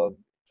job of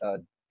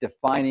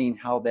defining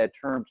how that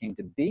term came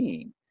to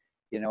being,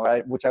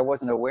 which I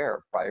wasn't aware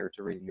of prior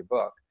to reading your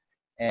book.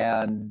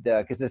 And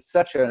because it's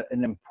such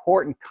an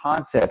important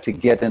concept to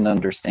get and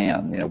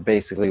understand,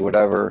 basically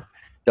whatever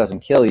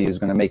doesn't kill you is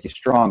going to make you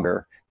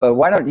stronger. But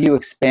why don't you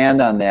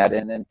expand on that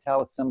and then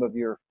tell us some of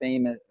your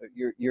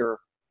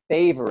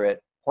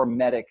favorite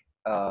hormetic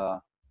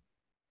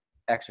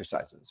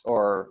exercises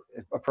or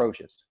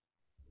approaches?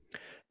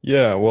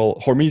 Yeah, well,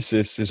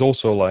 hormesis is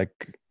also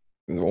like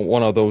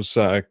one of those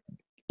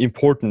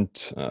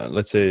important,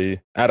 let's say,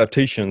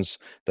 adaptations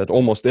that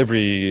almost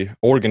every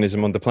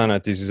organism on the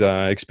planet is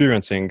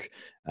experiencing.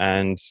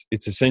 And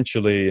it's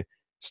essentially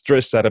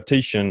stress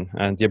adaptation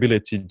and the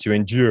ability to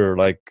endure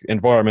like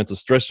environmental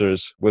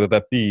stressors, whether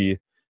that be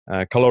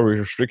calorie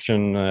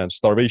restriction,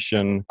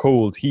 starvation,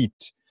 cold,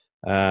 heat,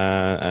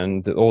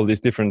 and all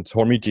these different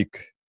hormetic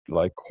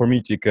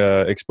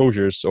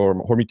exposures or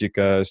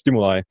hormetic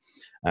stimuli.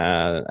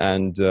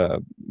 And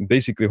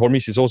basically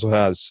hormesis also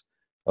has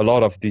a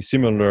lot of the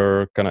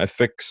similar kind of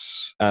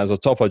effects as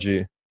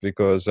autophagy,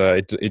 because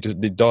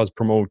it does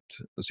promote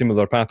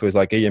similar pathways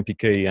like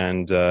AMPK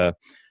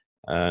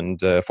and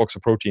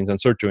phosphoproteins and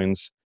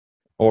sirtuins,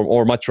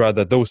 or much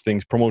rather those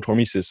things promote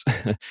hormesis.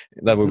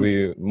 That would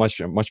be much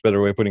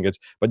better way of putting it.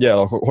 But yeah,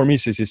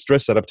 hormesis is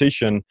stress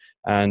adaptation,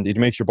 and it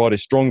makes your body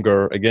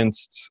stronger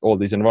against all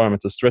these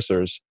environmental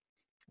stressors.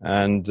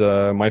 And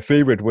my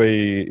favorite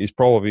way is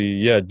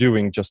probably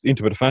doing just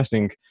intermittent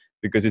fasting,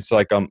 because it's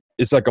like a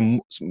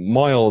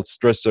mild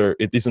stressor.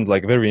 It isn't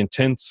like very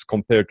intense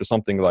compared to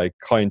something like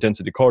high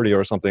intensity cardio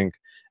or something,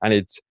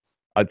 and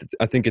I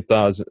think it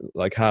does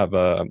like have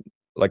a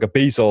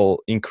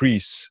basal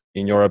increase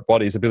in your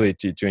body's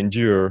ability to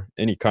endure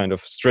any kind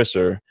of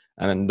stressor.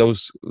 And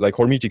those like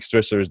hormetic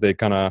stressors, they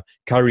kind of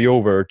carry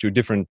over to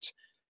different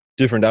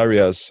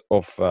areas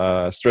of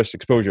stress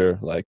exposure.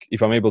 Like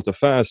if I'm able to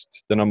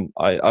fast, then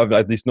I've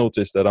at least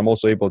noticed that I'm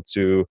also able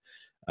to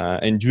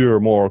endure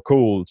more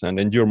cold and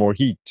endure more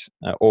heat,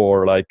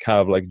 or like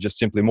have like just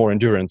simply more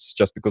endurance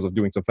just because of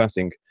doing some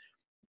fasting.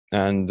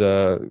 And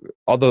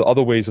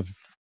other ways of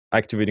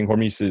activating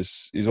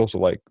hormesis is also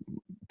like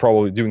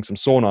probably doing some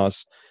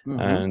saunas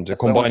and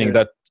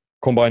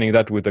combining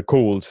that with a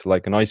cold,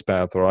 like an ice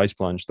bath or ice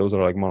plunge. Those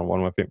are like one of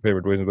my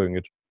favorite ways of doing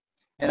it.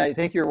 And I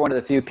think you're one of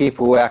the few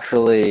people who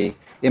actually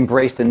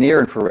embrace the near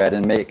infrared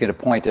and make it a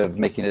point of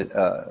making it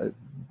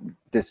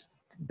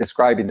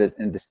describing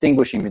and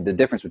distinguishing the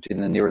difference between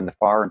the near and the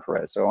far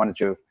infrared. So why don't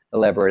you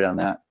elaborate on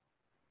that?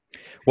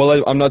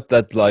 Well, I'm not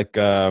that like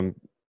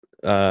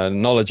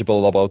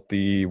knowledgeable about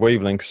the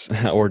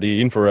wavelengths or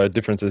the infrared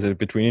differences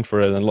between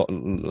infrared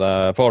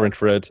and far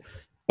infrared,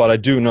 but I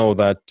do know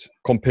that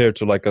compared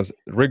to like a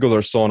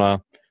regular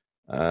sauna,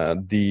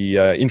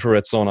 the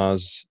infrared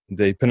saunas,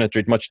 they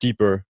penetrate much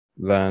deeper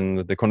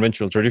than the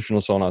conventional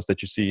traditional saunas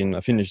that you see in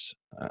Finnish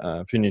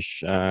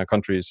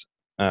countries.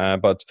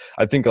 But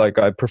I think like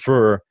I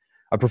prefer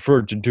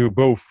to do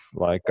both.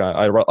 Like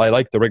I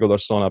like the regular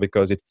sauna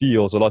because it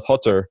feels a lot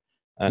hotter.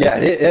 And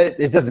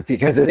it doesn't,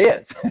 because it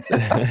is.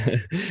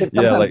 It's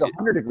sometimes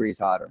 100 degrees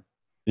hotter.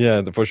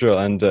 Yeah, for sure.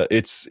 And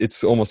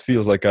it's almost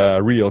feels like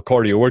a real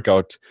cardio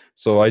workout.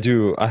 So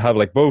I have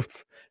like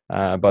both,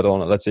 but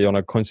let's say on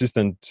a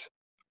consistent,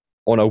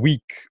 on a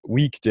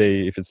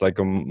weekday, if it's like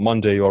a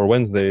Monday or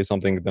Wednesday or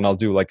something, then I'll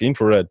do like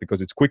infrared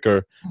because it's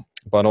quicker.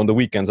 But on the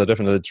weekends, I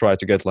definitely try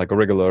to get like a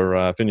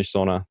regular Finnish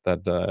sauna that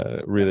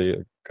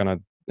really kind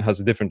of has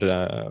a different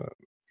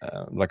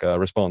like a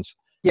response.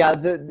 Yeah,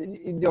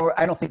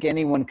 I don't think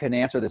anyone can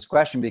answer this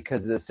question,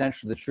 because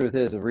the truth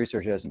is, the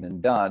research hasn't been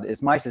done.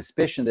 It's my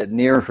suspicion that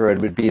near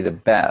infrared would be the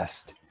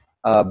best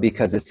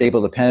because it's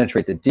able to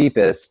penetrate the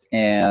deepest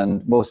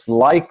and most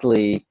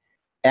likely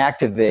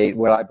activate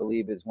what I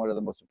believe is one of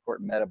the most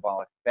important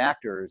metabolic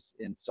factors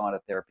in sauna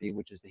therapy,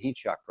 which is the heat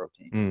shock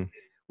proteins,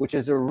 which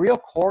is a real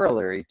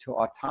corollary to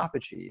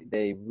autophagy.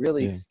 They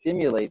really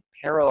stimulate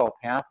parallel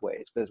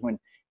pathways, because when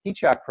heat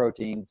shock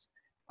proteins,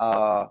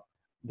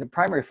 the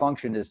primary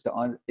function is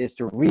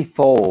to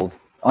refold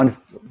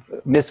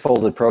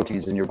misfolded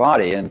proteins in your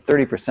body, and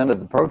 30% of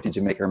the proteins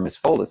you make are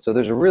misfolded. So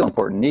there's a real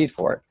important need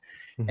for it.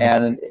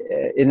 And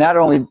it not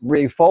only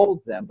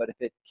refolds them, but if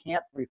it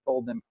can't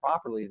refold them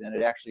properly, then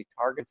it actually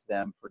targets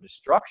them for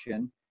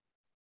destruction,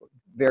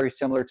 very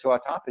similar to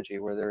autophagy,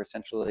 where they're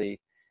essentially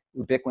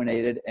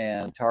ubiquinated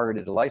and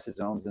targeted to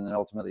lysosomes and then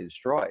ultimately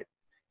destroyed.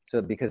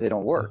 So because they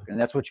don't work, and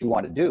that's what you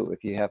want to do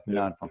if you have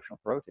non-functional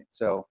protein.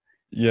 So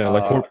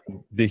like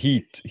the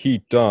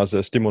heat does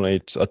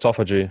stimulate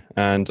autophagy,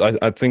 and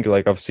I think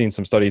like I've seen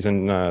some studies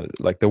in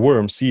like the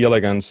worm C.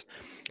 elegans,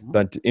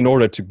 that in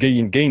order to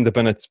gain the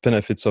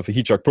benefits of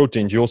heat shock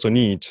proteins, you also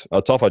need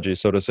autophagy,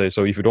 so to say.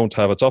 So if you don't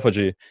have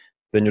autophagy,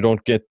 then you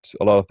don't get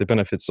a lot of the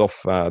benefits of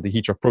the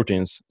heat shock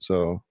proteins.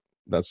 So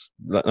that's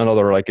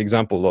another like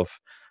example of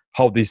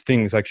how these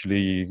things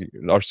actually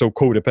are so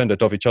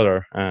codependent of each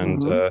other,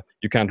 and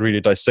you can't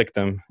really dissect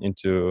them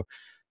into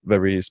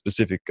very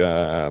specific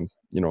approaches.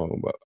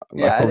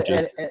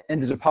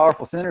 And there's a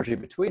powerful synergy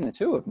between the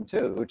two of them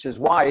too, which is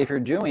why if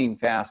you're doing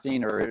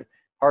fasting or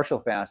partial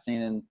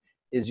fasting, and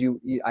you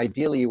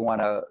ideally you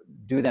want to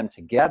do them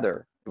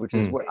together, which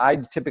is what I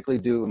typically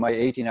do in my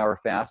 18-hour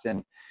fast.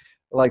 And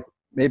like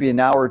maybe an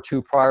hour or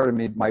two prior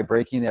to my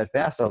breaking that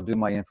fast, I'll do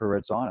my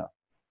infrared sauna.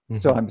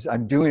 So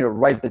I'm doing it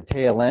right at the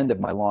tail end of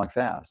my long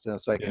fast,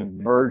 so I can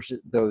merge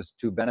those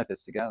two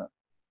benefits together.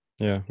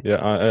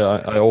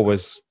 I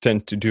always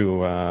tend to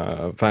do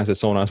fasted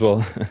sauna as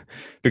well,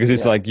 because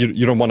it's like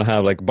you don't want to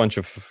have like a bunch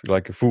of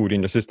like food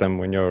in your system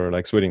when you're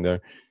like sweating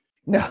there.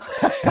 No.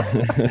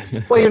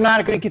 Well, you're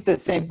not going to get the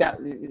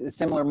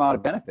similar amount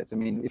of benefits. I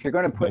mean, if you're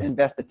going to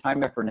invest the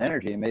time, effort, and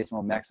energy, you may as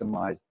well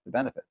maximize the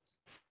benefits.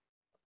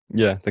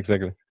 Yeah,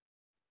 exactly.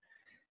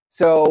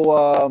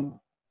 So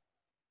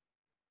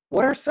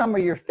what are some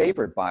of your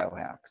favorite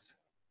biohacks?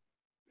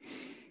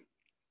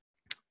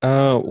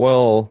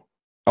 Well,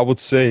 I would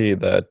say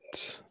that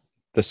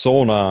the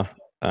sauna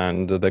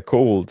and the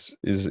cold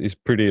is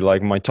pretty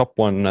like my top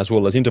one, as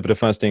well as intermittent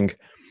fasting.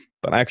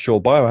 But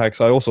actual biohacks,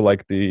 I also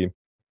like the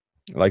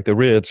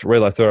red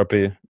light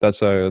therapy.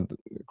 That's a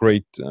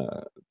great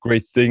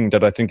great thing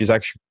that I think is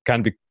actually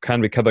can be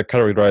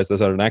categorized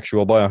as an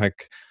actual biohack.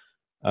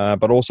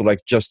 But also like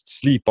just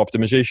sleep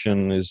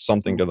optimization is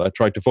something that I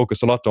try to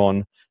focus a lot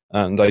on,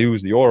 and I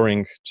use the Oura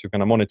Ring to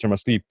kind of monitor my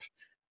sleep.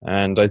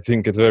 And I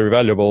think it's very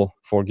valuable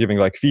for giving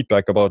like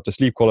feedback about the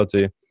sleep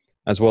quality,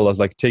 as well as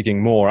like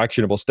taking more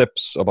actionable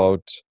steps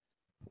about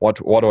what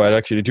do I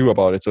actually do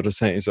about it, so to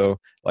say. So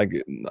like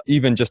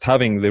even just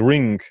having the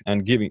ring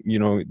and giving,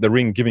 the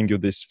ring giving you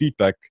this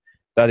feedback,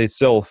 that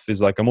itself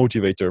is like a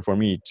motivator for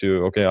me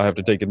to, okay, I have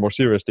to take it more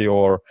seriously,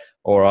 or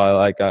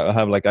I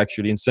have like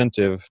actually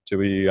incentive to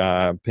be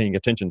paying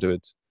attention to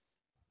it.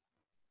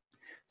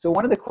 So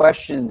one of the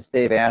questions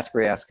Dave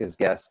Asprey asked his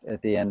guest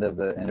at the end of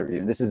the interview,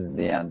 and this isn't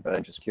the end, but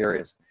I'm just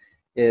curious,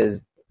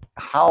 is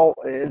how,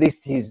 at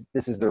least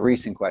this is the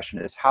recent question,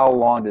 is how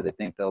long do they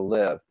think they'll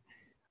live?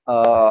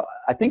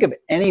 I think if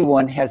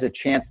anyone has a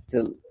chance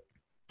to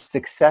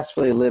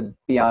successfully live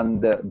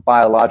beyond the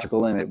biological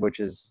limit, which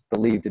is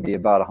believed to be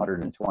about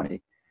 120,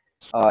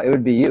 it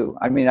would be you.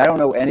 I mean, I don't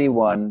know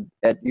anyone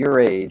at your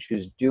age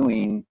who's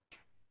doing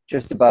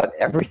just about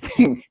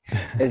everything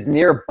as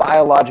near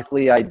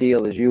biologically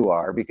ideal as you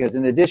are, because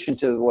in addition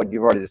to what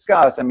you've already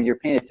discussed, I mean, you're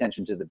paying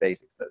attention to the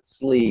basics, the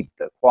sleep,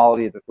 the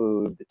quality of the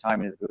food, the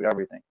timing of the food,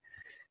 everything.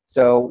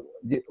 So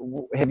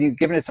have you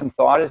given it some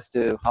thought as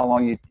to how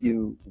long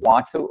you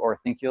want to or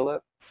think you'll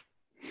live?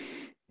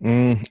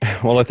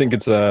 Well, I think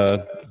it's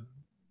a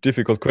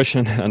difficult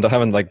question, and I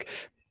haven't like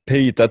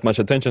paid that much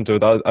attention to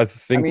it. I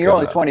think. I mean, you're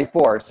only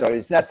 24, so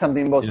it's not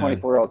something most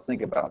 24-year-olds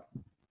think about.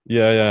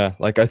 Yeah.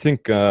 Like I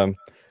think,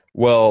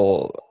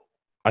 well,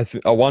 I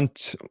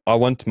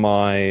want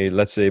my,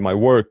 let's say, my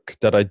work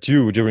that I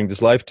do during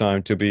this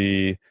lifetime to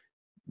be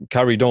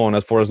carried on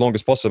for as long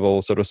as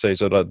possible, so to say,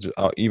 so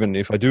that even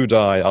if I do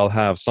die, I'll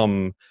have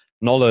some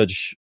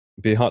knowledge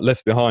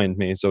left behind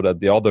me, so that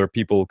the other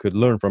people could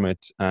learn from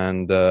it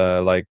and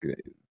like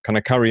kind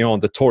of carry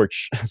on the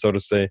torch, so to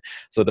say.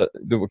 So that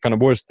the kind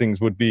of worst things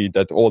would be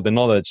that all the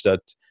knowledge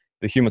that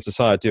the human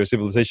society or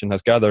civilization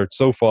has gathered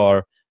so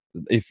far,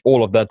 if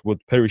all of that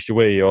would perish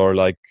away or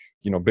like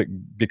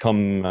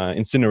become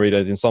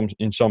incinerated in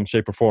some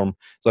shape or form.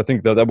 So I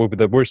think that would be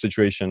the worst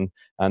situation,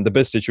 and the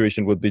best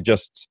situation would be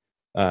just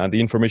the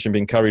information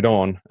being carried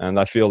on. And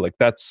I feel like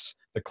that's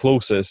the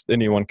closest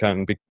anyone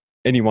can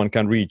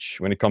reach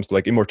when it comes to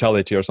like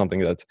immortality or something.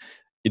 That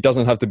it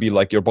doesn't have to be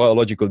like your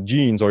biological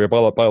genes or your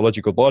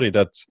biological body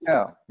that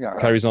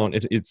carries on.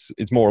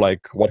 It's more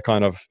like what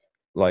kind of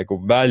like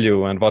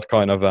value and what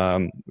kind of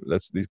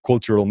these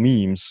cultural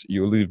memes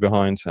you leave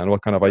behind, and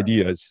what kind of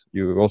ideas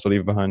you also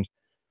leave behind.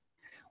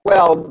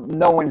 Well,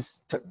 no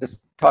one's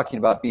just talking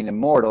about being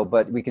immortal,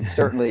 but we can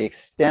certainly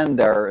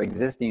extend our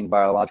existing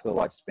biological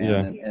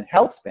lifespan and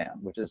health span,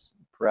 which is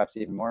perhaps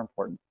even more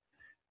important.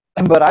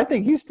 But I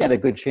think you stand a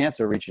good chance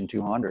of reaching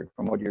 200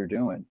 from what you're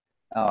doing.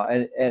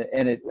 And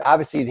it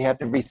obviously you'd have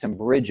to be some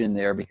bridge in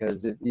there,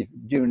 because if you're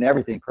doing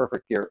everything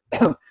perfect here,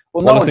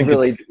 well, no one's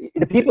really,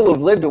 the people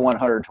who've lived to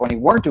 120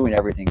 weren't doing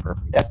everything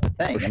perfect. That's the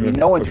thing. I mean,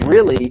 no one's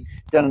really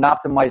done an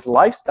optimized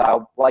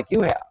lifestyle like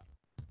you have.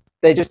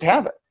 They just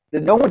haven't.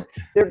 No one's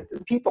there.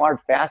 People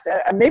aren't fast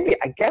at it. Maybe,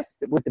 I guess,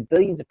 with the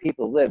billions of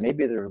people who live,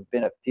 maybe there have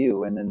been a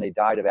few and then they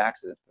died of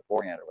accidents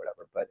beforehand or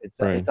whatever, but it's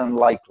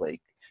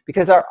unlikely,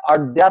 because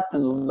our depth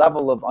and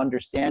level of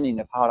understanding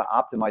of how to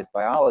optimize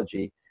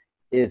biology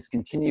is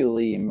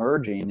continually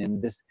emerging,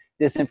 and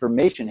this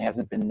information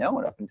hasn't been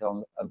known up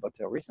until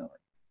recently.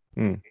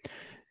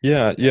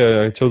 Yeah,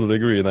 I totally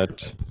agree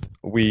that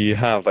we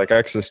have like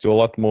access to a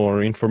lot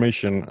more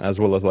information, as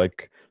well as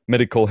like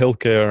medical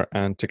healthcare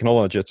and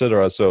technology,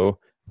 etc. So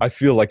I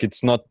feel like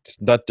it's not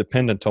that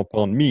dependent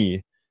upon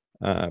me,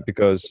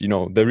 because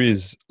there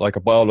is like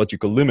a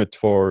biological limit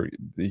for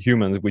the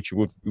humans,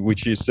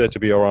 which is said to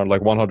be around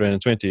like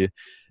 120.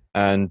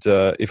 And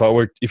if I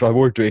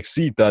were to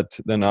exceed that,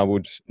 then I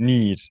would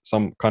need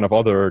some kind of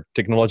other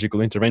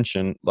technological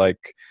intervention,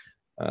 like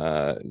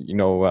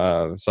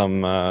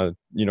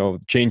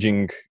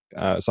changing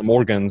some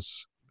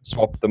organs,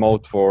 swap them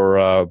out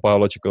for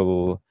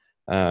biological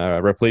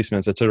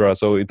replacements, etc.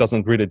 So it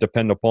doesn't really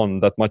depend upon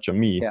that much on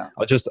me.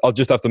 I'll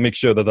just have to make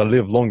sure that I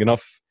live long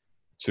enough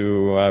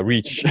to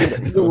reach.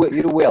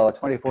 You will. At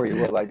 24, you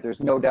will. Like,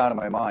 there's no doubt in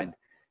my mind.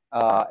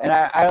 And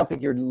I don't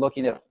think you're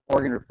looking at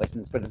organ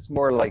replacements, but it's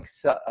more like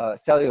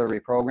cellular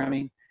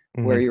reprogramming,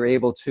 where you're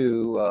able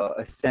to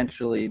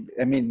essentially,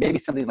 I mean, maybe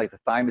something like the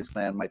thymus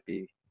gland might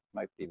be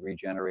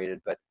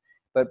regenerated, but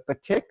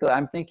particularly,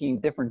 I'm thinking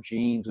different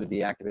genes would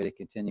be activated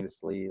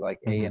continuously, like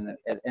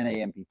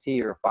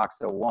NAMPT or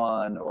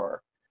FOXO1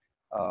 or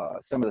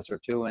some of the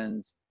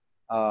sirtuins,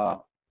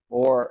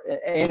 or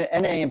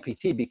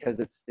NAMPT, because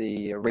it's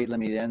the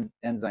rate-limiting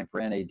enzyme for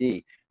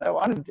NAD. I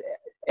wanted to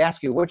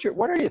ask you, what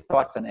are your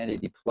thoughts on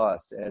NAD+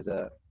 as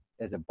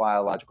a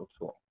biological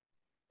tool?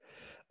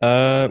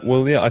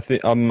 Well, yeah, I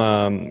think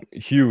I'm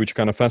huge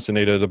kind of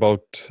fascinated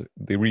about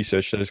the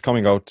research that is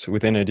coming out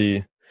with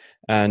NAD.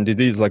 And it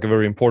is like a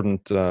very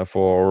important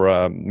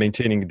for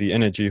maintaining the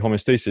energy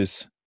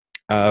homeostasis.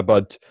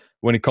 But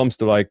when it comes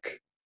to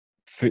like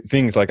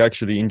things like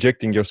actually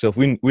injecting yourself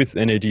with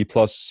NAD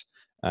plus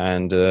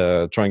and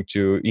trying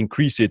to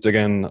increase it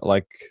again,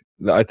 like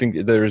I think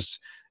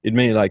it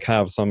may like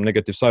have some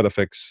negative side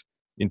effects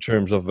in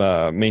terms of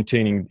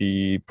maintaining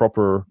the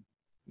proper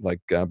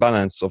like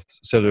balance of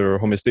cellular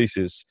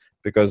homeostasis,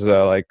 because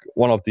like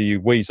one of the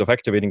ways of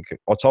activating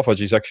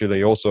autophagy is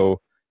actually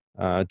also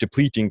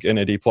depleting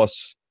NAD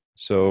plus.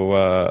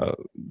 So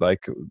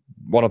like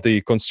one of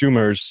the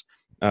consumers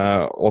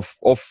of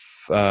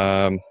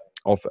the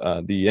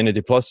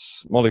NAD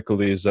plus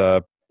molecule is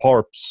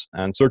PARPs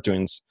and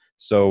sirtuins.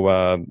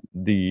 So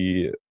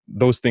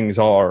those things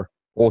are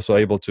also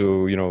able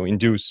to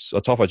induce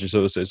autophagy.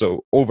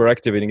 So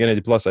overactivating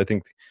NAD plus, I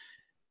think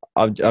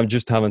I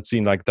just haven't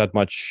seen like that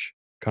much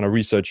kind of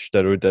research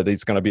that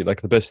it's going to be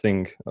like the best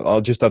thing.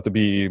 I'll just have to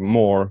be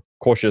more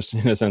cautious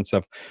in a sense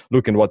of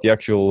looking what the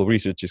actual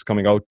research is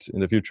coming out in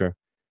the future.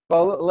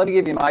 Well, let me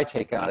give you my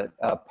take on it.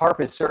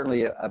 PARP is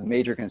certainly a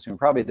major consumer,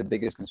 probably the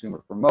biggest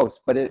consumer for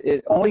most, but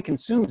it only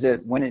consumes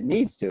it when it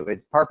needs to.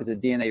 PARP is a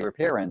DNA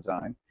repair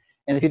enzyme.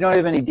 And if you don't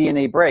have any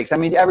DNA breaks, I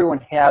mean, everyone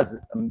has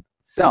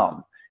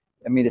some.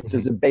 I mean,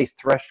 there's a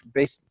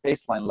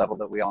baseline level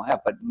that we all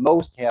have, but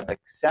most have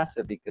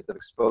excessive because of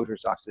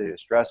exposures to oxidative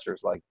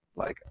stressors like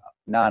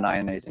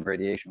non-ionizing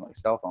radiation, like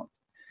cell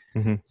phones.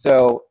 Mm-hmm.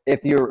 So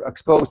if you're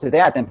exposed to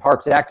that, then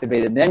PARP's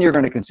activated, then you're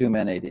going to consume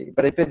NAD.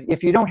 But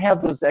if you don't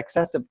have those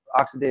excessive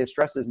oxidative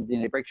stresses and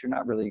DNA breaks, you're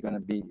not really going to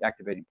be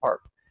activating PARP.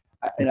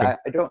 And I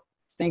don't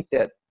think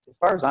that, as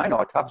far as I know,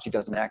 autophagy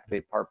doesn't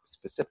activate PARP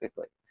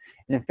specifically.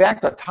 And in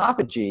fact,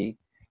 autophagy,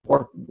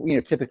 or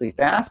typically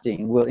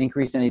fasting, will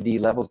increase NAD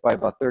levels by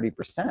about 30%,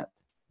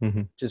 mm-hmm.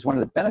 which is one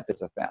of the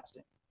benefits of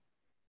fasting.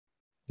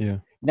 Yeah.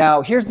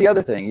 Now, here's the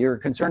other thing. You're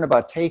concerned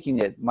about taking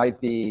it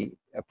might be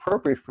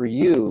appropriate for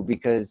you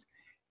because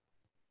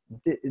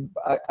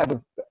I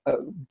have a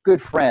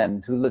good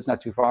friend who lives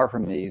not too far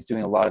from me. He's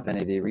doing a lot of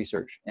NAD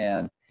research,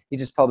 and he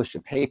just published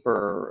a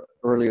paper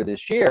earlier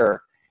this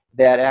year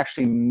that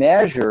actually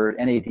measured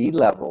NAD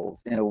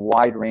levels in a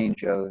wide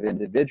range of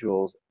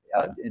individuals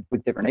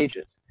with different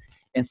ages.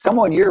 And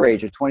someone your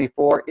age at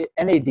 24,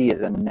 NAD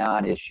is a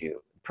non-issue.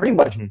 Pretty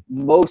much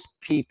most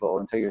people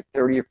until you're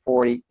 30 or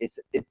 40,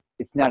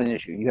 it's not an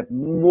issue. You have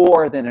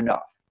more than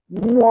enough.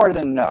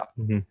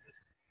 Mm-hmm.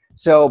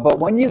 So, but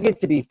when you get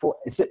to be,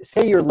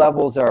 say your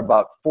levels are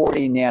about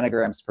 40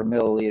 nanograms per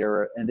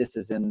milliliter, and this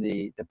is in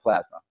the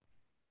plasma.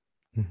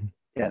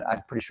 Mm-hmm. And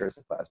I'm pretty sure it's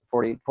the plasma,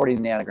 40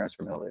 nanograms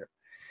per milliliter.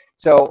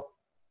 So,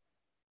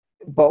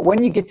 but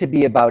when you get to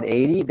be about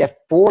 80, that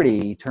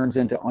 40 turns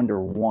into under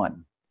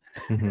 1.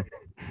 Mm-hmm.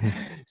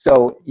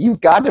 So you've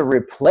got to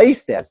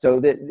replace that. So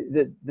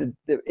the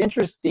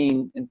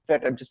interesting, in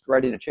fact, I'm just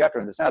writing a chapter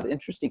on this now, the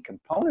interesting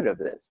component of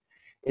this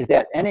is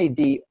that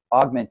NAD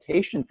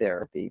augmentation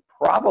therapy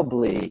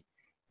probably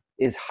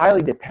is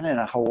highly dependent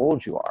on how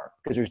old you are,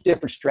 because there's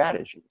different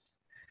strategies.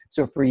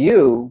 So for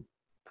you,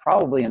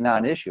 probably a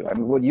non-issue. I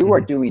mean, what you are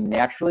doing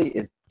naturally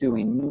is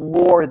doing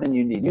more than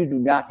you need. You do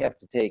not have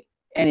to take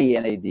any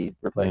NAD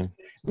replacement.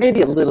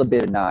 Maybe a little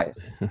bit of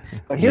NIAS.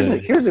 But here's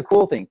the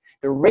cool thing.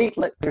 The rate,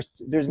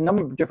 there's a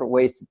number of different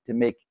ways to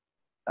make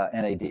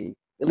NAD,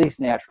 at least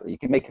naturally. You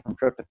can make it from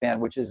tryptophan,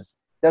 which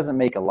doesn't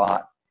make a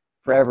lot.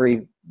 For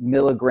every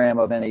milligram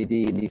of NAD,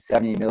 you need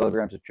 70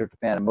 milligrams of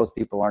tryptophan, and most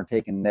people aren't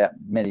taking that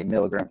many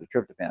milligrams of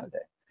tryptophan a day.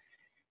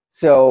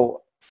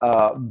 So,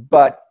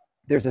 but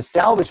there's a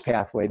salvage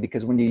pathway,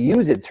 because when you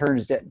use it,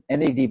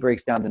 NAD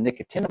breaks down to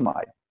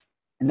nicotinamide.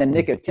 And then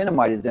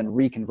nicotinamide is then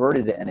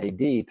reconverted to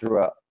NAD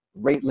through a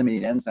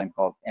rate-limiting enzyme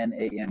called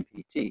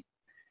NAMPT.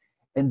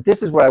 And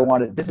this is what I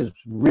wanted. This is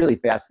really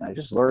fascinating. I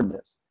just learned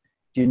this.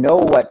 Do you know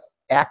what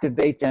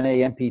activates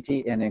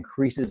NAMPT and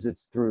increases it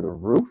through the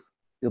roof?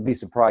 You'll be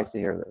surprised to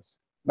hear this.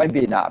 Might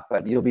be not,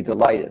 but you'll be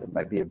delighted. It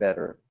might be a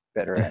better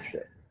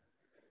answer.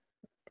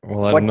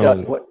 Well, I don't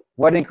know.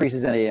 What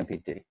increases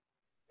NAMPT?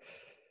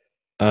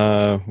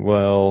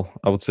 Well,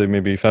 I would say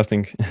maybe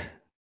fasting.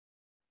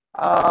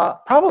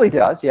 Probably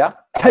does, yeah.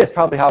 That's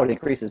probably how it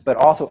increases, but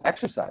also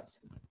exercise.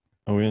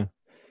 Oh, yeah.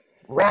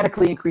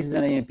 Radically increases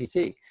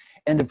NAMPT.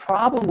 And the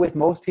problem with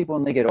most people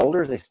when they get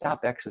older is they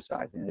stop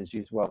exercising, as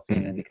you've well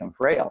seen, and become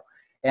frail.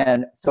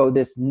 And so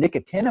this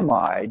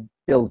nicotinamide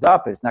builds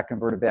up, it's not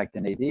converted back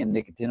to NAD, and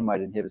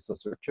nicotinamide inhibits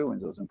those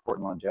sirtuins, those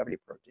important longevity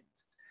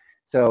proteins.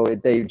 So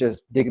they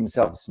just dig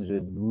themselves into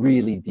a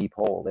really deep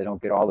hole. They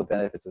don't get all the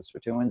benefits of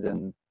sirtuins,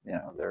 and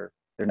they're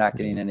not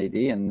getting NAD,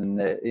 and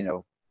then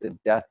the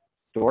death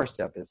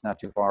doorstep is not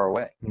too far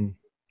away.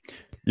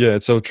 Yeah,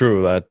 it's so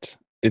true that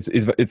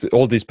it's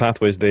all these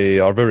pathways, they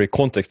are very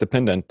context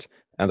dependent,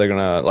 and they're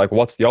gonna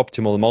what's the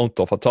optimal amount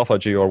of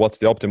autophagy or what's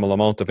the optimal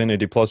amount of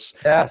NAD plus.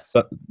 Yes.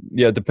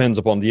 It depends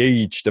upon the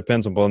age,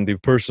 depends upon the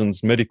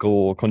person's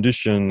medical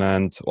condition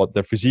and what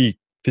their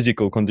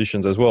physical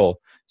conditions as well.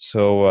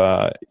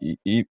 So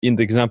in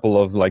the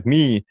example of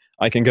me,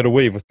 I can get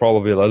away with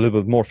probably a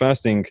little bit more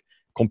fasting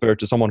compared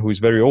to someone who is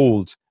very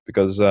old,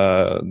 because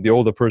the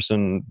older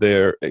person,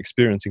 they're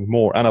experiencing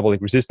more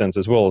anabolic resistance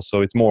as well.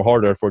 So it's more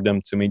harder for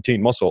them to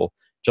maintain muscle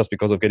just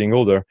because of getting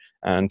older.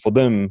 And for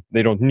them,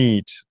 they don't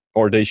need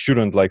or they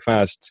shouldn't like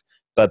fast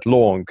that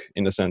long.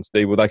 In a sense,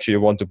 they would actually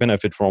want to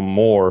benefit from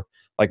more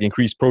like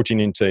increased protein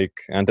intake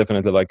and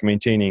definitely like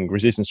maintaining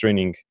resistance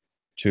training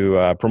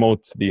to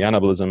promote the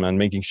anabolism and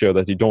making sure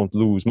that you don't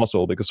lose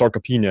muscle, because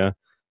sarcopenia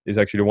is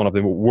actually one of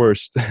the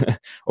worst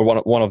or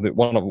one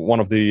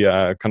of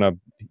the kind of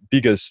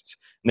biggest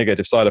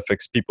negative side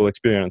effects people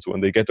experience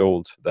when they get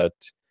old, that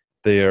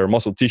their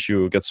muscle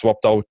tissue gets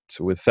swapped out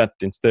with fat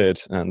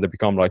instead and they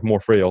become like more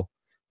frail.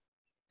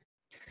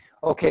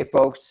 Okay,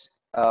 folks,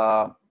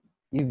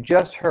 you've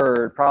just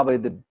heard probably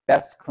the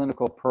best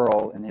clinical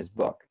pearl in his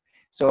book.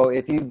 So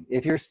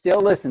if you're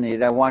still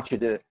listening, I want you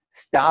to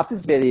stop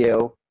this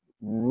video,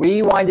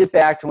 rewind it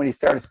back to when he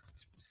started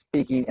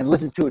speaking, and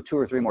listen to it 2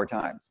 or 3 more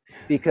times,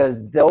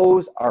 because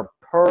those are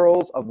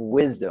pearls of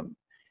wisdom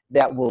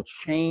that will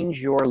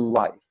change your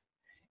life.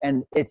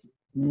 And it's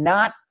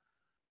not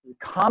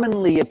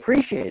commonly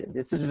appreciated.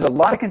 There's a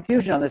lot of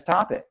confusion on this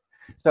topic.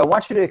 So I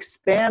want you to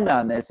expand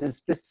on this, and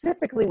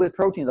specifically with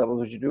protein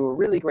levels, which you do a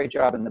really great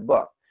job in the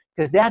book,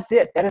 because that's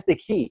it. That is the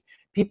key.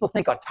 People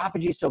think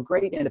autophagy is so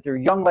great, and if they're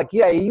young, like,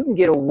 yeah, you can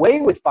get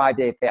away with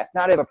 5-day fast,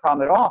 not have a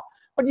problem at all.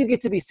 When you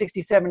get to be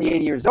 60, 70,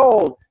 80 years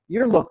old,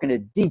 you're looking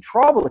at deep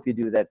trouble if you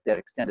do that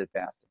extended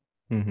fasting.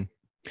 Mm-hmm.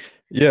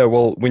 Yeah,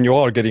 well, when you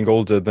are getting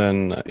older,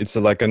 then it's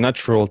like a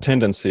natural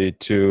tendency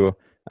to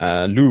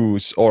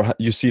lose, or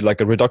you see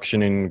like a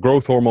reduction in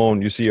growth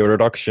hormone, you see a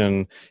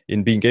reduction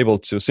in being able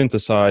to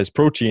synthesize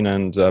protein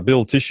and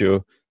build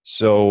tissue.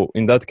 So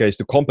in that case,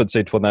 to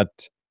compensate for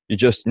that, you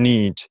just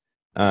need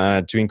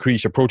to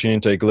increase your protein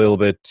intake a little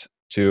bit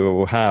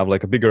to have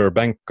like a bigger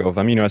bank of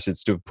amino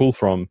acids to pull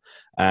from,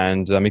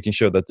 and making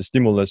sure that the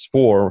stimulus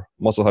for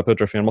muscle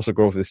hypertrophy and muscle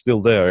growth is still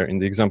there in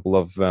the example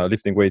of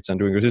lifting weights and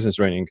doing resistance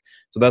training.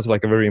 So that's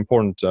like a very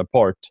important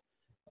part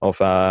of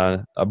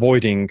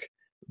avoiding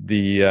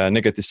the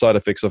negative side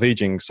effects of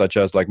aging, such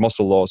as like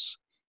muscle loss,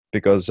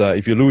 because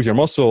if you lose your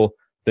muscle,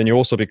 then you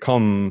also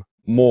become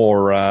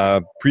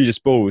more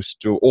predisposed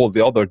to all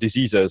the other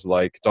diseases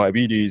like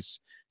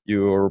diabetes,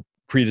 you're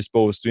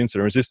predisposed to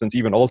insulin resistance,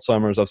 even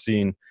Alzheimer's I've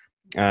seen,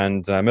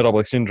 and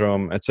metabolic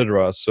syndrome,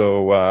 etc.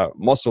 So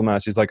muscle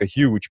mass is like a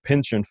huge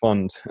pension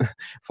fund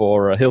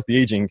for healthy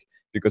aging,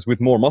 because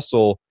with more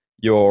muscle,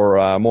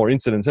 you're more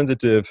insulin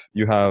sensitive,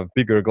 you have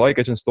bigger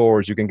glycogen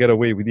stores, you can get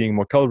away with eating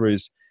more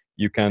calories,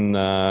 you can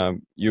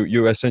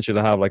you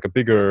essentially have like a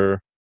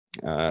bigger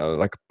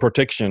like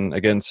protection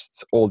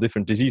against all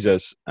different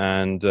diseases,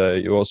 and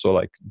you also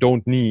like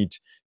don't need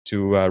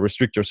to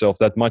restrict yourself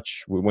that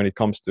much when it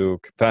comes to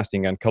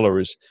fasting and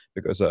calories,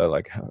 because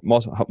like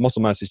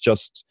muscle mass is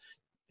just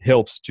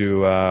helps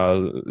to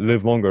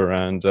live longer,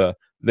 and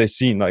they've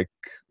seen like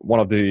one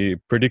of the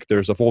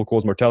predictors of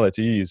all-cause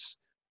mortality is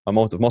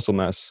amount of muscle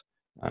mass,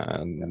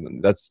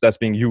 and that's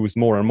being used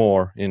more and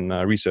more in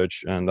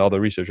research and other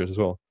researchers as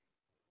well.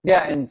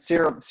 Yeah, and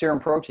serum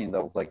protein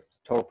levels, like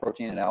total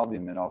protein and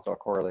albumin, also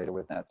correlated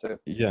with that too.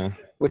 Yeah,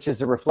 which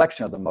is a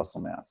reflection of the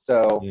muscle mass.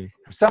 So yeah.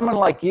 For someone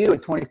like you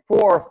at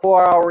 24, a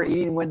 4-hour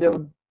eating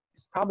window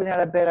is probably not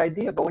a bad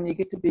idea. But when you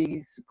get to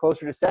be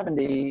closer to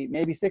 70,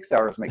 maybe 6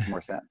 hours makes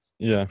more sense.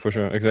 Yeah, for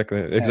sure.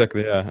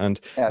 Exactly. Yeah. And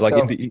like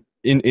so,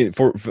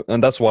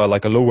 and that's why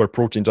like a lower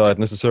protein diet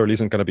necessarily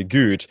isn't going to be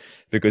good,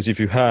 because if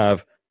you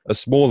have a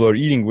smaller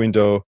eating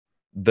window,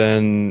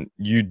 then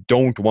you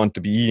don't want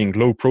to be eating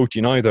low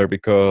protein either,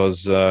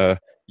 because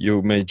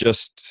you may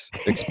just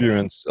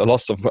experience a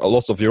loss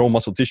of your own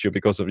muscle tissue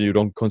because of you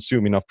don't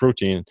consume enough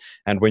protein.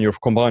 And when you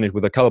combine it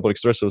with a caloric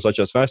stressor such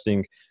as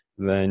fasting,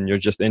 then you're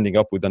just ending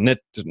up with a net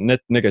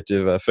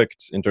negative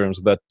effect in terms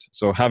of that.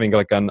 So having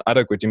like an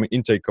adequate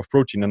intake of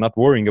protein and not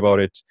worrying about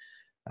it,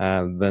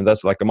 then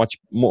that's like a much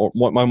more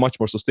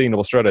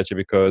sustainable strategy.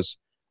 Because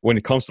when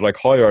it comes to like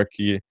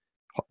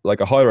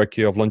a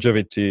hierarchy of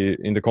longevity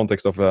in the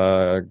context of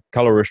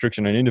calorie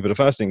restriction and intermittent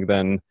fasting,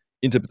 then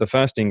intermittent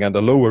fasting and a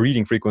lower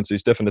eating frequency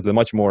is definitely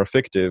much more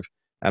effective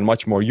and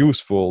much more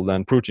useful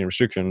than protein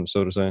restriction,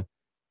 so to say.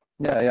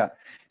 Yeah.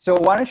 So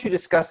why don't you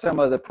discuss some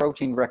of the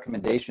protein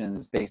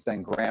recommendations based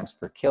on grams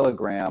per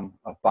kilogram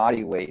of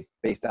body weight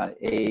based on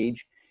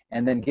age,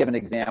 and then give an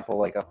example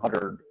like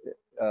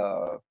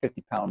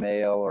 150-pound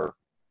male or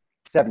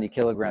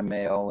 70-kilogram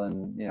male,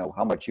 and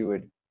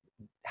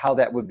how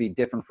that would be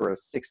different for a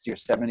 60 or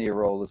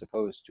 70-year-old as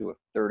opposed to a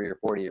 30 or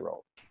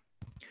 40-year-old.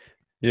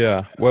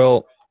 Yeah,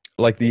 well,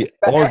 like the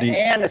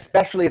and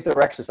especially if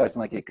they're exercising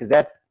like you, because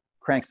that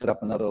cranks it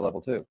up another level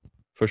too.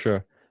 For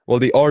sure. Well,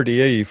 the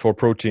RDA for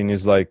protein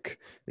is like,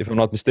 if I'm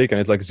not mistaken,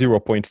 it's like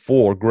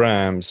 0.4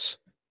 grams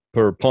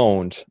per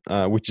pound,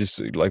 which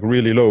is like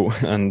really low,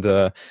 and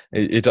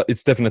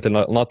it's definitely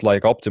not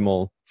like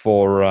optimal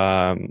for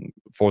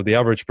the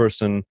average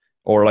person,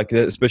 or like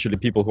especially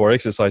people who are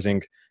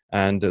exercising,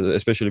 and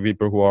especially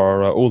people who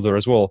are older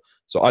as well.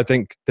 So I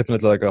think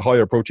definitely like a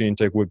higher protein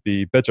intake would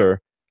be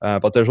better,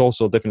 but there's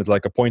also definitely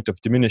like a point of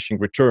diminishing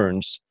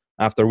returns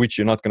after which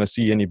you're not going to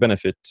see any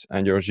benefit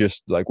and you're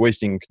just like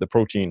wasting the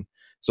protein.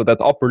 So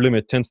that upper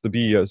limit tends to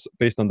be,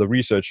 based on the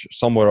research,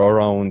 somewhere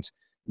around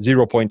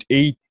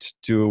 0.8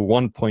 to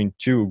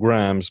 1.2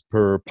 grams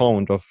per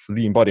pound of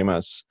lean body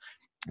mass.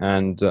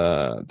 And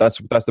that's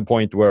the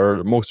point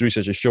where most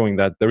research is showing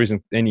that there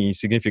isn't any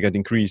significant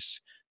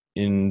increase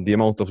in the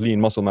amount of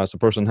lean muscle mass a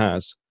person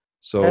has.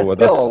 So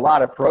That's still a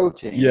lot of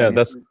protein. I yeah,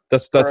 mean,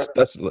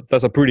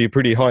 that's a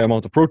pretty high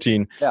amount of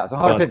protein. yeah, it's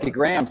 150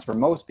 grams for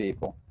most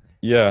people.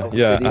 Yeah,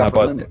 Hopefully the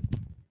upper limit.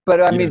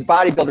 But I mean,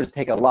 bodybuilders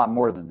take a lot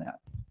more than that.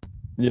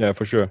 Yeah,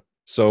 for sure.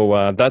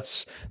 So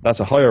that's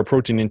a higher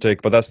protein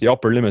intake, but that's the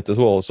upper limit as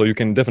well. So you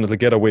can definitely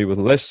get away with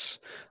less.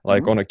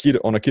 Like on a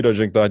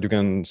ketogenic diet, you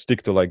can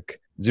stick to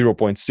like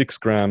 0.6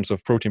 grams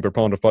of protein per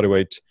pound of body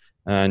weight,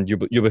 and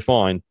you'll be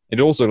fine. It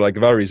also like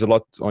varies a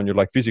lot on your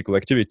like physical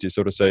activity,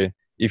 so to say.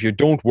 If you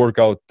don't work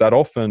out that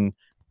often,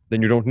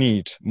 then you don't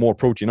need more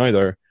protein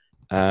either.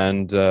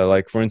 And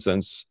like for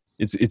instance,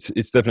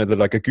 it's definitely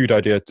like a good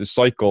idea to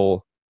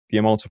cycle the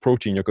amounts of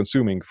protein you're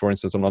consuming. For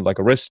instance, on like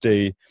a rest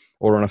day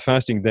or on a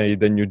fasting day,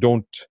 then you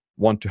don't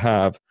want to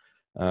have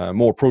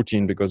more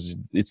protein because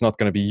it's not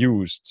going to be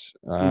used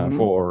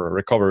for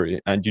recovery.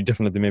 And you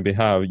definitely maybe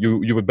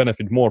you would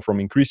benefit more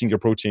from increasing your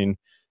protein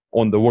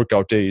on the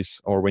workout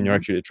days or when you're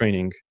actually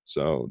training.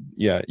 So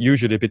yeah,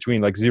 usually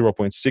between like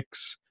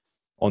 0.6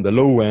 on the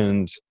low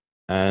end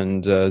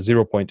and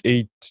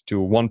 0.8 to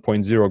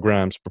 1.0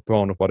 grams per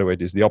pound of body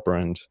weight is the upper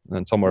end,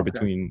 and somewhere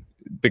between,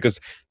 because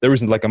there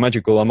isn't like a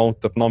magical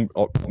amount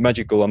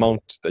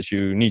that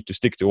you need to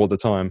stick to all the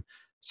time.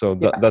 So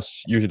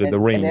that's usually the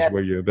range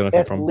where you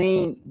benefit from.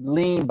 That's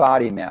lean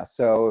body mass.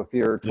 So if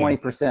you're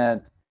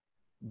 20%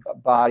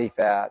 body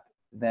fat,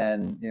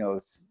 then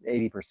it's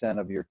 80%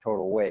 of your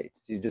total weight.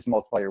 So you just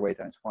multiply your weight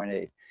times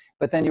 0.8.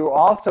 But then you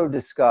also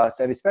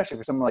discuss, especially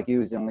for someone like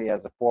you who only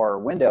has a 4-hour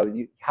window,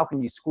 how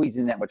can you squeeze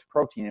in that much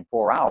protein in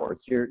 4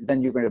 hours?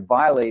 Then you're going to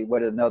violate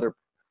what another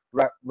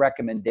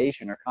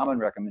recommendation or common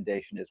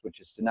recommendation is,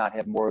 which is to not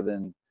have more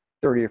than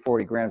 30 or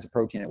 40 grams of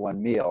protein at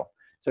one meal.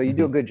 So you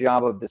do a good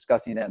job of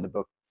discussing that in the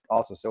book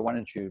also. So why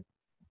don't you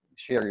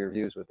share your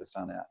views with us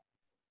on that?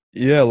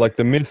 Yeah, like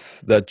the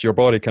myth that your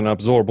body can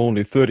absorb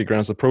only 30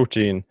 grams of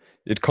protein,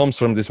 it comes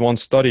from this one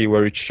study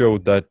where it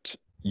showed that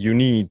you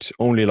need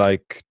only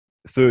like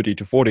 30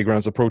 to 40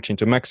 grams of protein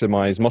to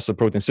maximize muscle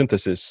protein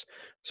synthesis.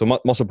 So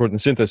muscle protein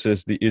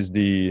synthesis is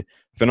the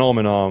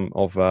phenomenon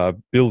of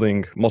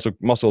building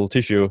muscle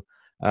tissue,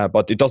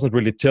 but it doesn't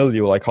really tell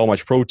you like how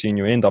much protein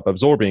you end up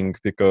absorbing,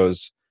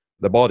 because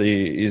the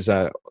body is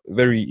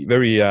very,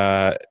 very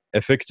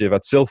effective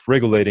at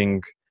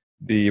self-regulating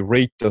the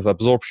rate of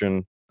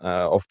absorption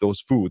of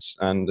those foods,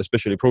 and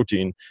especially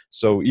protein.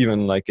 So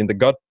even like in the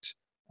gut,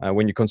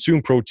 when you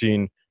consume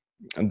protein,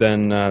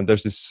 then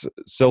there's this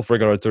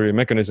self-regulatory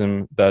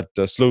mechanism that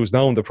slows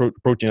down the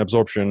protein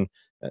absorption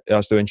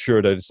as to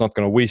ensure that it's not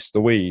going to waste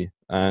away.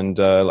 And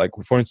like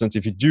for instance,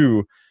 if you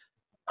do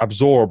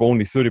absorb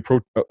only 30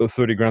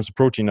 grams of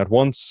protein at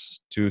once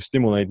to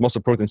stimulate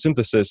muscle protein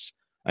synthesis,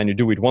 and you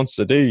do it once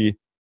a day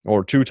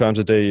or 2 times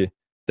a day,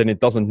 then it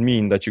doesn't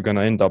mean that you're going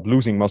to end up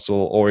losing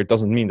muscle, or it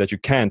doesn't mean that you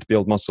can't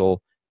build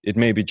muscle. It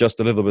may be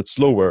just a little bit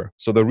slower.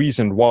 So the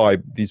reason why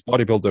these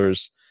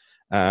bodybuilders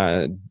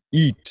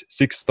eat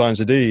 6 times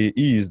a day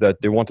is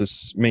that they want to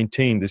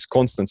maintain this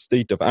constant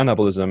state of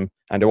anabolism,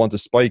 and they want to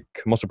spike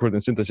muscle protein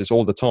synthesis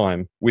all the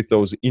time with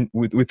those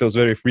with those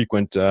very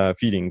frequent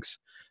feedings.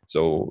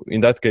 So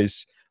in that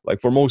case, like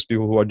for most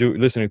people who are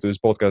listening to this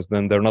podcast,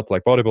 then they're not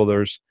like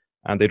bodybuilders,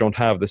 and they don't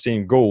have the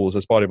same goals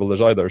as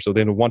bodybuilders either. So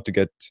they don't want to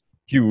get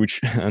huge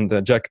and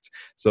jacked.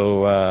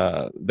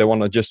 So they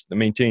want to just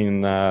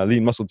maintain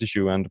lean muscle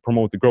tissue and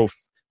promote the growth.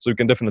 So you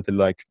can definitely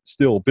like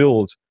still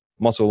build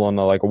muscle on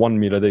like a 1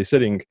 meal a day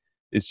setting.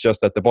 It's just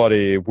that the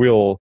body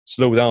will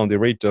slow down the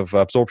rate of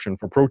absorption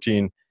for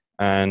protein,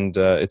 and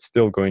it's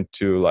still going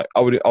to like, I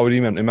would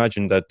even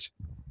imagine that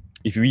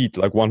if you eat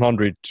like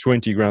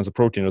 120 grams of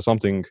protein or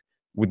something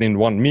within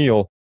one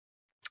meal,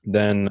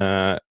 then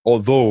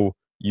although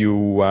you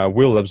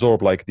will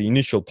absorb like the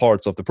initial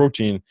parts of the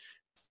protein,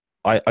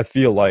 I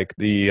feel like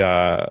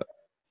the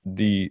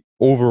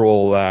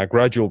overall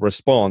gradual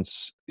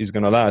response is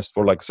going to last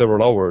for like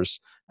several hours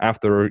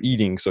after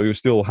eating. So you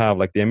still have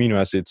like the amino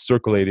acids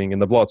circulating in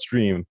the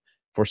bloodstream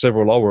for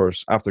several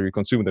hours after you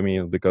consume the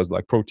meal, because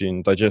like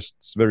protein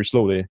digests very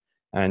slowly,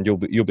 and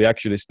you'll be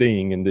actually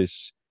staying in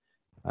this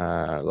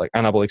like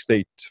anabolic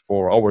state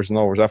for hours and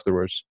hours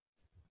afterwards.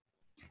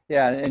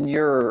 Yeah, and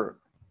your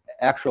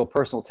actual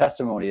personal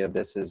testimony of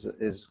this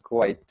is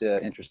quite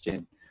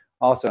interesting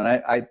also. And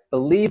I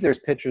believe there's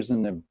pictures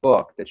in the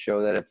book that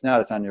show that. If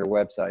not, it's on your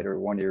website or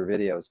one of your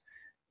videos,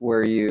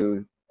 where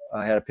you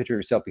had a picture of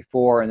yourself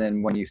before, and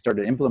then when you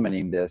started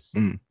implementing this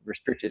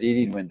restricted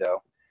eating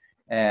window,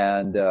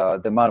 and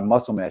the amount of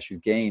muscle mass you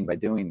gain by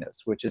doing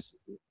this, which is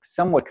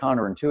somewhat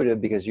counterintuitive,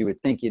 because you would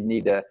think you'd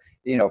need to,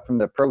 from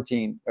the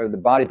protein or the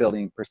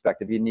bodybuilding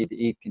perspective, you need to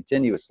eat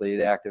continuously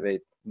to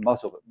activate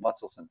muscle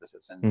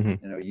synthesis, and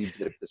you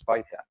did it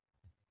despite that.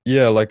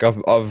 Yeah, like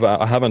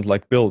I haven't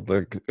like built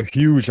like a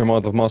huge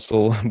amount of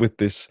muscle with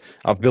this.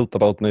 I've built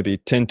about maybe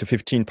 10 to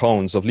 15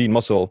 pounds of lean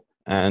muscle,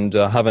 and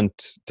I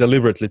haven't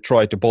deliberately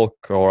tried to bulk,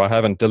 or I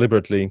haven't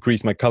deliberately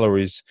increased my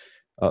calories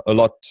a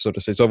lot, so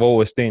to say. So I've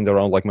always stayed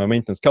around like my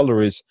maintenance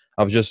calories.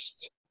 I've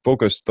just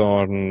focused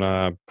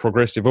on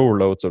progressive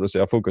overload, so to say,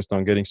 are focused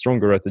on getting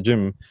stronger at the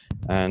gym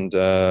and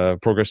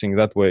progressing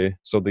that way.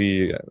 So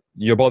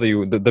your body,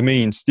 the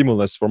main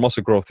stimulus for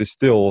muscle growth is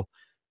still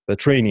the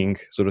training,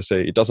 so to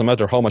say. It doesn't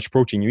matter how much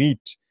protein you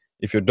eat.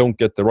 If you don't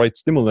get the right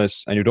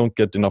stimulus and you don't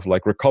get enough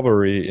like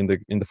recovery in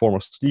the form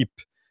of sleep,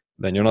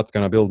 then you're not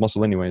going to build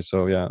muscle anyway.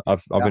 So yeah,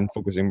 I've been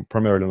focusing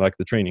primarily on like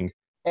the training.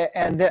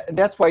 And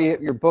that's why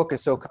your book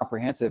is so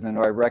comprehensive, and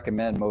I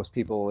recommend most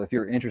people, if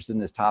you're interested in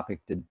this topic,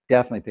 to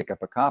definitely pick up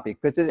a copy,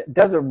 because it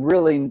does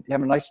really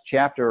have a nice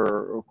chapter,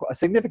 or a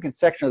significant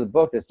section of the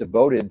book that's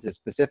devoted to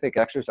specific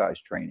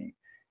exercise training.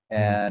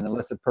 And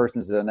unless a person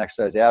is an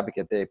exercise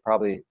advocate, they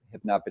probably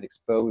have not been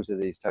exposed to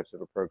these types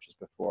of approaches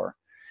before.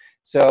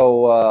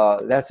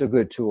 So that's a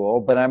good tool.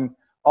 But I'm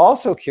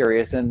also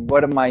curious, and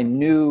one of my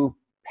new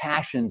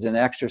passions in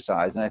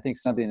exercise, and I think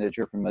something that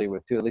you're familiar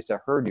with too, at least I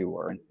heard you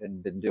were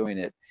and been doing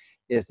it,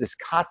 is this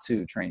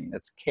KAATSU training.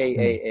 That's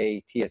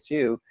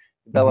KAATSU,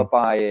 developed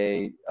by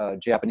a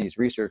Japanese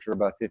researcher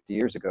about 50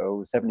 years ago, who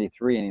was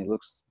 73, and he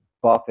looks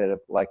buff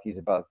like he's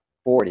about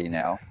 40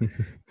 now.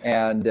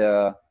 And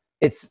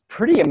it's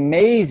pretty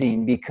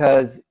amazing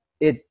because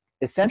it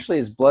essentially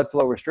is blood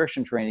flow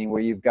restriction training,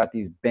 where you've got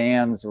these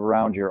bands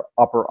around your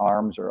upper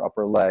arms or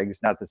upper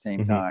legs, not at the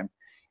same time,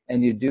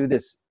 and you do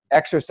this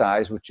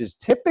exercise, which is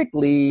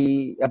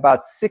typically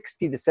about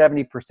 60 to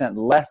 70%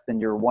 less than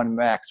your one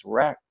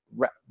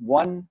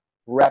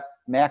rep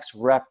max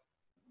rep,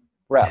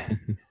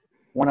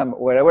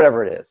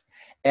 whatever it is.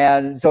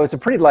 And so it's a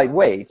pretty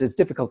lightweight. It's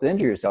difficult to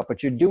injure yourself,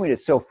 but you're doing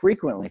it so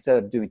frequently. Instead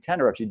of doing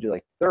 10 reps, you do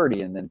like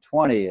 30 and then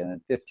 20 and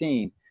then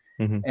 15.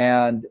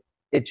 And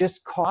it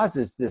just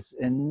causes this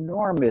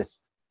enormous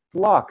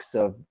flux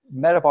of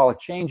metabolic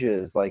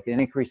changes, like it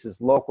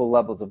increases local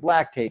levels of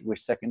lactate, which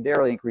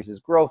secondarily increases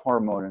growth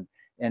hormone,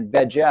 and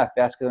VEGF,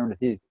 vascular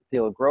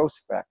endothelial growth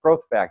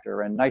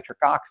factor, and nitric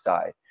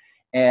oxide.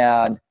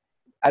 And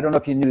I don't know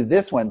if you knew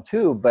this one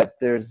too, but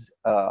there's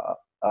a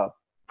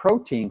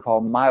protein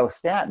called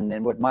myostatin,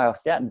 and what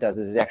myostatin does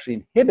is it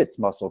actually inhibits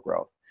muscle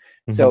growth.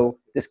 So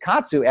this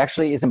KAATSU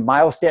actually is a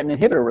myostatin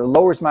inhibitor. It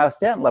lowers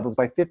myostatin levels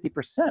by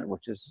 50%,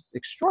 which is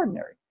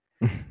extraordinary.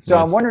 So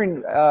I'm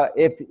wondering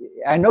if,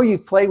 I know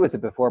you've played with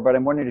it before, but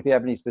I'm wondering if you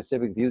have any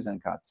specific views on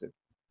KAATSU.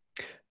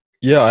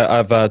 Yeah,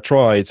 I've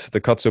tried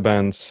the KAATSU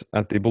bands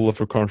at the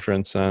Bulletproof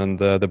Conference and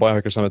the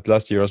Biohacker Summit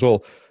last year as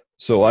well.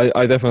 So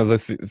I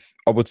definitely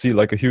I would see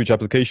like a huge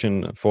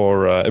application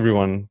for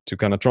everyone to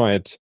kind of try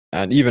it.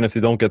 And even if they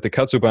don't get the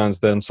KAATSU bands,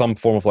 then some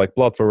form of like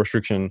blood flow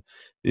restriction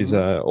is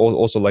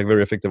also like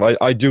very effective.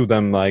 I do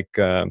them like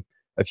a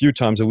few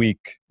times a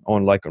week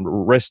on like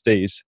rest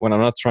days when I'm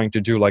not trying to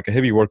do like a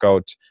heavy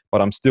workout,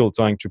 but I'm still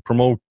trying to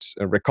promote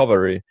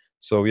recovery.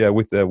 So yeah,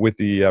 with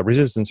the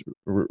resistance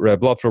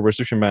blood flow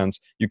restriction bands,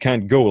 you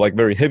can't go like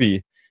very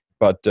heavy,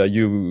 but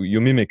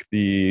you mimic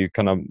the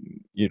kind of,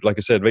 like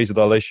I said,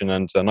 vasodilation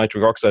and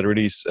nitric oxide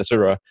release,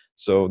 etc.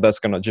 So that's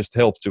gonna just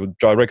help to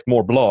direct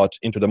more blood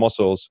into the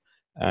muscles,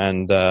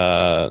 and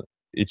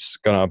it's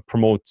gonna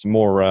promote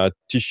more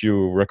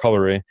tissue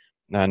recovery,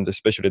 and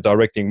especially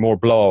directing more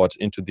blood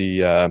into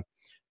the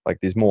like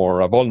these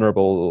more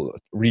vulnerable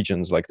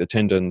regions like the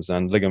tendons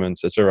and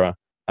ligaments, etc.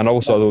 And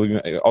also,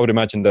 I would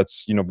imagine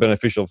that's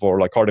beneficial for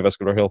like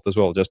cardiovascular health as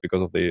well, just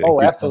because of the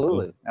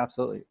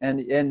absolutely.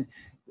 And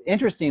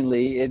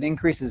interestingly, it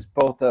increases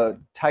both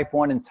type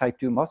 1 and type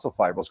 2 muscle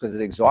fibrils because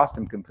it exhausts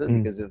them completely.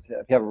 Because if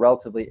you have a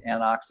relatively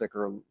anoxic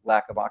or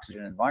lack of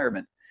oxygen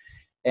environment,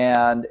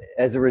 and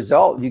as a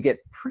result, you get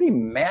pretty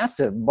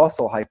massive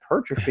muscle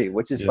hypertrophy,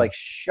 which is like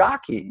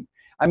shocking.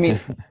 I mean,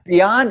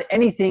 beyond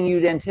anything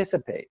you'd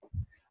anticipate.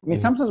 I mean,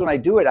 sometimes when I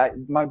do it,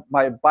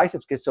 my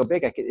biceps get so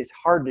big, it's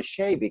hard to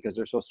shave because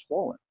they're so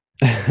swollen.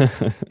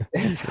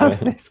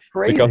 It's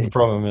crazy. Becomes a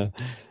problem,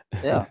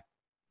 yeah.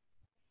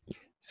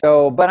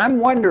 So, but I'm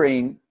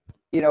wondering,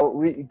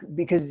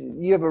 because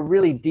you have a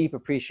really deep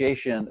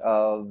appreciation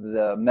of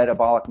the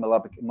metabolic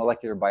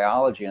molecular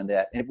biology on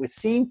that, and it would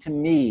seem to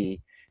me,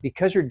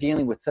 because you're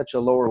dealing with such a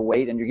lower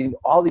weight and you're getting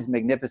all these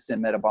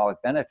magnificent metabolic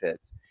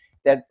benefits,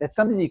 that's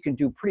something you can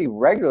do pretty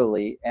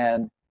regularly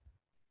and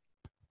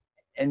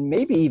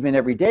maybe even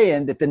every day,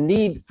 and that the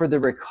need for the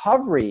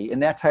recovery in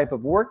that type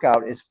of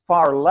workout is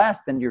far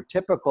less than your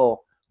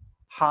typical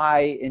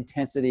high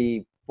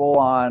intensity, full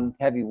on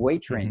heavy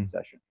weight training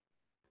session.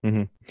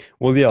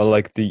 Well, yeah,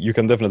 like you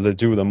can definitely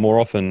do them more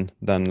often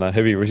than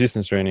heavy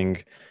resistance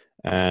training,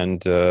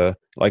 and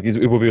like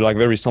it will be like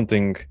very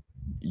something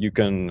you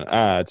can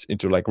add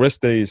into like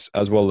rest days,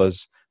 as well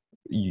as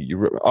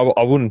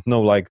I wouldn't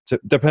know, like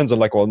depends on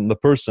like on the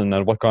person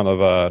and what kind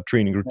of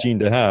training routine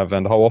they have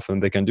and how often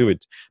they can do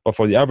it. But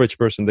for the average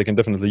person, they can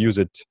definitely use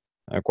it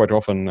quite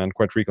often and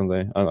quite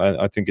frequently.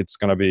 I think it's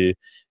gonna be,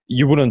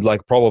 you wouldn't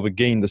like probably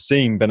gain the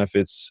same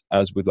benefits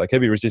as with like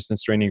heavy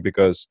resistance training,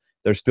 because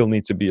there still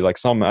needs to be like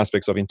some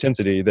aspects of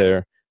intensity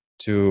there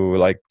to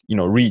like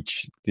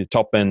reach the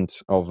top end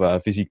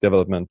of physique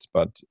development.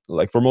 But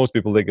like for most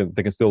people, they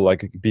can still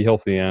like be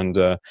healthy and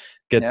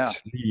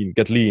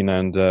get lean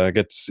and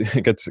get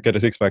a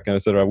six pack and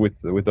etc.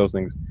 with those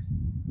things.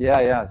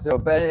 Yeah. So,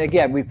 but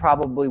again, we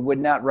probably would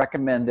not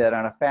recommend that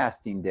on a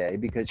fasting day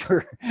because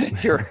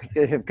you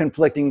have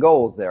conflicting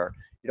goals there.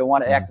 You don't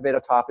want to Mhm. activate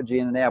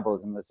autophagy and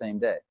anabolism the same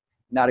day.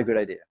 Not a good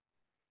idea.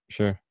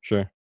 Sure.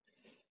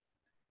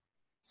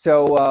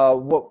 So,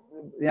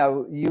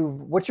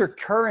 what's your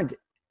current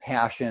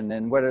passion,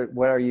 and what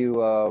are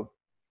you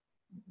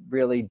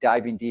really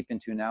diving deep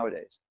into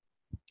nowadays?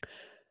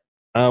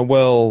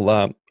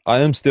 I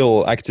am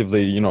still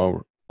actively,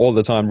 all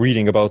the time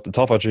reading about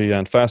autophagy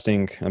and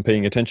fasting and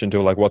paying attention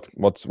to like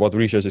what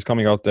research is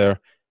coming out there.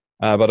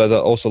 But I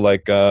also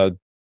like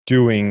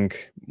doing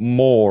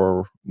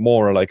more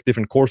like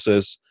different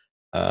courses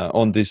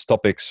on these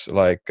topics.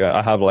 Like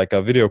I have like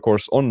a video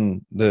course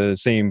on the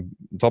same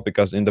topic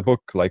as in the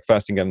book, like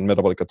fasting and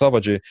metabolic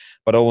autophagy.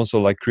 But I also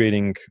like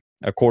creating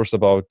a course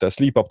about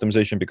sleep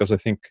optimization because I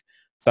think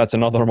that's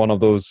another one of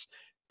those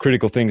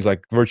critical things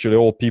like virtually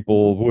all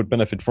people would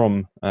benefit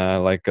from,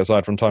 like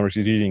aside from time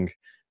restricted eating.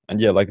 And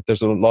yeah, like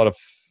there's a lot of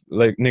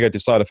like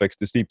negative side effects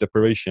to sleep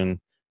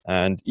deprivation,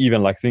 and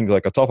even like things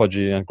like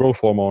autophagy and growth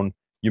hormone.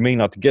 You may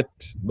not get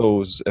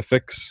those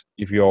effects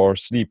if your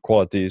sleep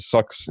quality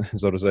sucks,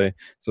 so to say.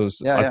 So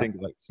I Yeah. think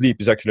like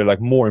sleep is actually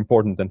like more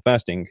important than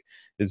fasting.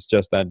 It's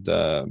just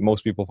that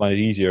most people find it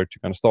easier to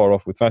kind of start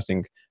off with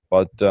fasting,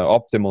 but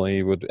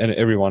optimally,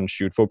 everyone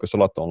should focus a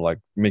lot on like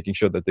making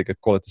sure that they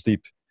get quality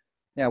sleep.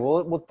 Yeah,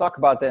 we'll talk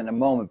about that in a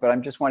moment, but I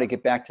just want to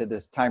get back to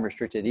this time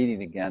restricted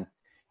eating again.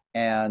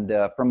 And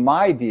from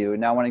my view,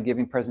 now when I'm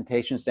giving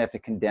presentations, I have to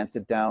condense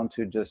it down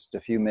to just a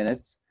few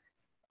minutes,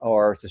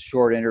 or it's a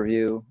short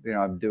interview.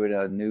 I'm doing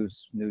a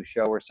news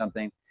show or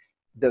something.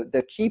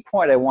 The key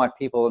point I want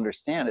people to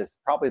understand is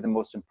probably the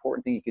most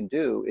important thing you can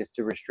do is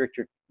to restrict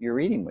your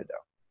eating window.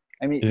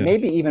 I mean, Yeah,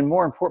 maybe even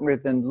more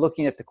important than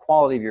looking at the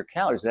quality of your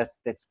calories. That's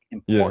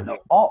yeah, important,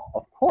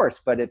 of course.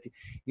 But if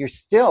you're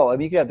still, I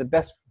mean, you could have the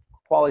best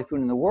quality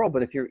food in the world,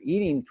 but if you're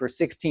eating for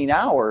 16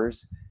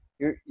 hours,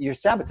 you're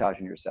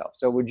sabotaging yourself.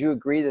 So would you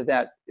agree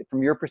that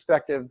from your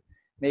perspective,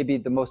 may be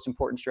the most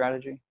important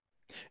strategy?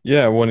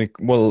 yeah. When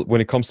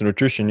it comes to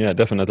nutrition, yeah,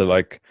 definitely.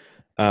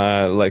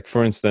 Like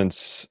for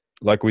instance,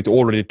 like we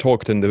already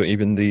talked in the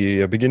even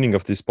the beginning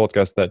of this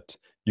podcast that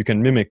you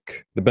can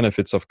mimic the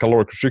benefits of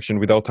caloric restriction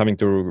without having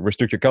to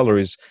restrict your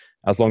calories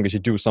as long as you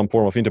do some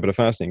form of intermittent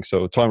fasting.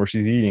 So time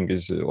restricted eating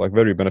is like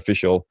very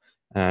beneficial,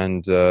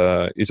 and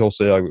it's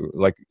also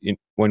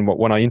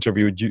when I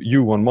interviewed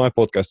you on my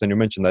podcast, and you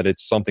mentioned that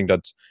it's something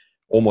that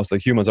almost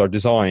like humans are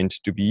designed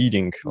to be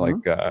eating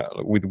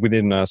Mm-hmm.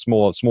 within a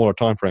smaller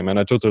time frame, and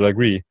I totally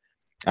agree.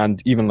 And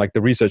even like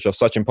the research of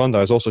Sachin Panda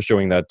is also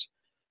showing that.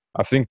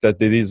 I think that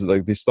there is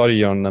like this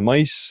study on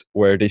mice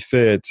where they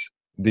fed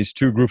these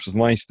two groups of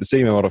mice the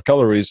same amount of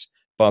calories,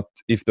 but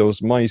if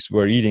those mice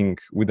were eating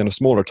within a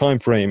smaller time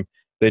frame,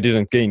 they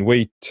didn't gain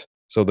weight.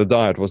 So the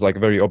diet was like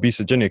very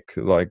obesogenic,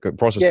 like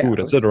processed Yeah, food,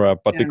 etc.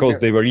 But and because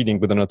they were eating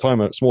within a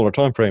smaller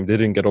time frame, they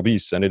didn't get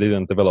obese and they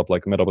didn't develop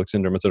like metabolic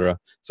syndrome, etc.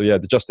 So yeah,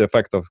 just the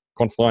effect of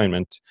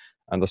confinement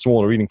and the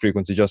smaller eating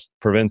frequency just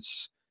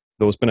prevents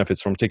those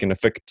benefits from taking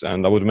effect.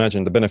 And I would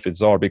imagine the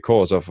benefits are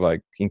because of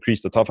like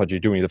increased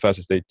autophagy during the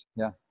fasted state.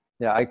 yeah,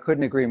 I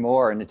couldn't agree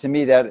more. And to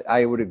me, that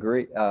I would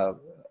agree,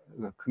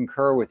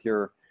 concur with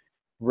your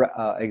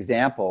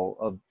example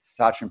of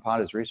Sachin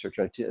Panda's research.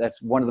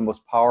 That's one of the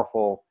most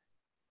powerful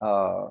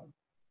uh,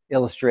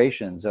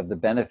 illustrations of the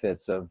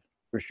benefits of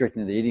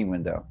restricting the eating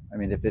window. I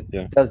mean, if it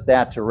Yeah, does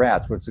that to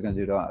rats, what's it going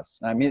to do to us?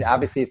 I mean,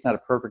 obviously, it's not a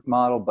perfect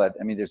model, but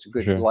I mean, there's a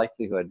good sure.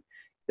 likelihood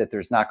that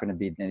there's not going to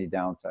be any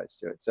downsides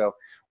to it. So,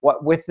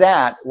 with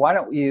that, why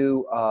don't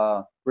you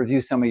review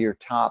some of your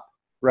top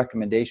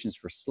recommendations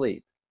for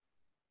sleep?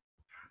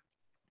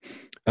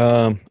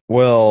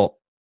 Well,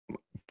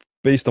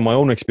 based on my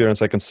own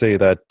experience, I can say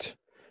that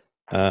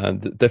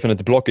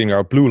definitely blocking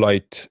our blue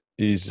light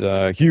is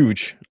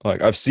huge.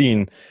 Like I've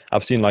seen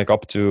like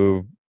up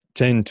to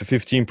 10 to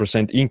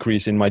 15%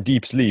 increase in my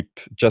deep sleep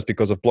just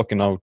because of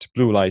blocking out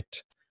blue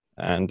light.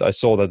 And I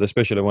saw that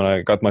especially when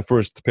I got my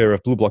first pair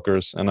of blue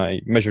blockers and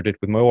I measured it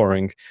with my Oura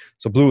ring.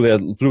 So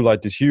blue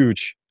light is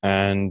huge,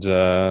 and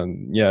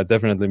yeah,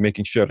 definitely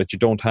making sure that you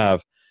don't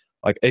have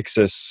like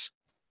excess,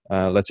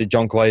 let's say,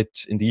 junk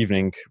light in the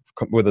evening,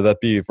 whether that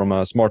be from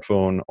a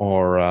smartphone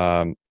or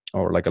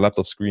like a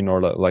laptop screen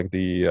or like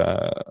the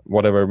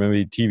whatever,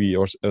 maybe TV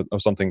or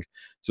something.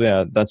 So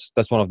yeah, that's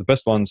one of the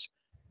best ones.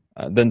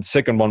 Then the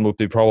second one would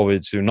be probably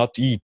to not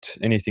eat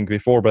anything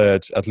before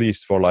bed, at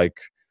least for like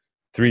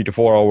 3 to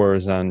 4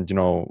 hours, and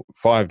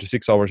 5 to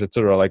 6 hours,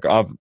 etc. Like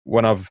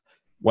when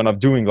I'm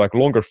doing like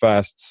longer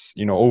fasts,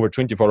 over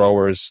 24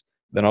 hours,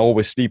 then I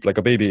always sleep like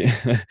a baby,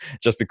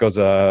 just because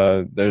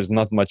there's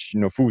not much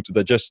food to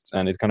digest,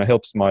 and it kind of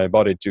helps my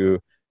body to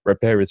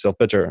repair itself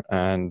better.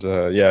 And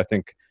yeah, I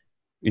think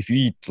if you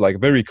eat like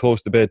very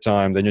close to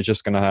bedtime, then you're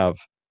just gonna have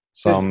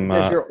some.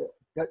 Does your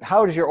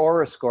how does your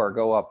aura score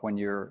go up when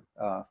you're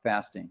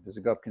fasting? Does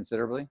it go up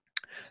considerably?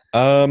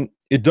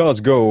 It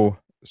does go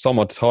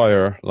somewhat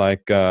higher.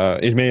 Like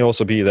it may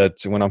also be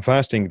that when I'm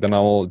fasting, then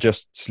I'll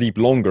just sleep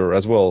longer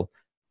as well,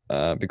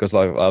 because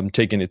I'm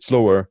taking it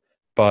slower.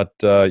 But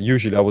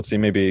usually, I would say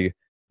maybe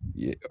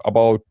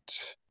about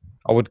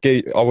I would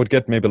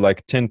get maybe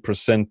like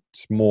 10%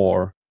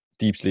 more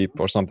deep sleep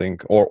or something,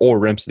 or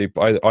REM sleep,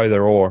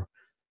 either or.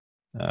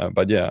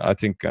 But yeah, I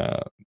think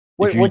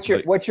if you eat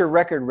like, What's your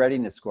record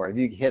readiness score? Have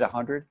you hit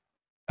 100?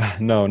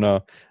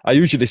 no, I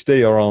usually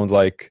stay around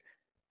like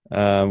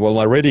well,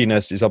 my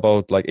readiness is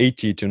about like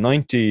 80 to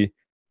 90,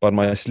 but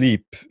my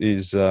sleep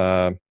is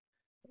a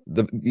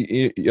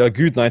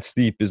good night's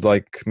sleep is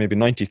like maybe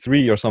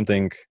 93 or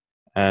something,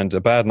 and a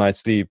bad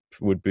night's sleep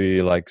would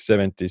be like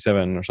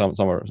 77 or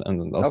somewhere,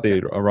 and I'll Okay.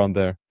 stay around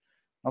there.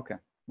 Okay.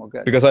 Well,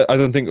 good. Because I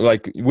don't think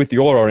like with the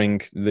Oura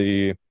ring,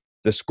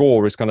 the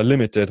score is kind of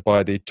limited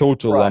by the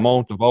total Right.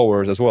 amount of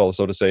hours as well,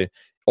 so to say.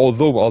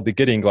 Although I'll be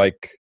getting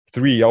like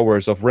 3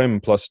 hours of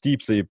REM plus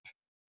deep sleep,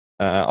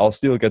 I'll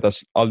still get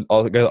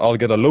I'll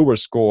get a lower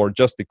score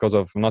just because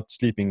of not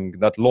sleeping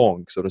that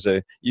long, so to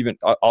say. Even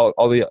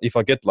if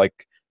I get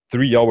like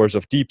 3 hours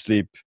of deep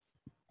sleep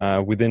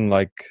within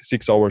like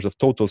 6 hours of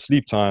total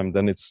sleep time,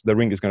 then the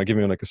ring is going to give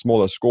me like a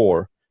smaller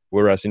score.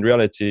 Whereas in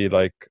reality,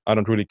 like I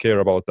don't really care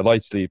about the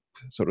light sleep,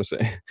 so to say.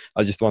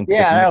 I just want to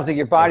get Yeah, and I used. don't think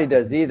your body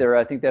does either.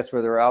 I think that's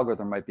where their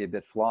algorithm might be a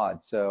bit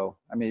flawed. So,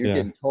 I mean, you're Yeah,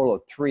 getting a total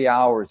of 3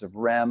 hours of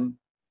REM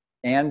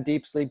and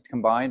deep sleep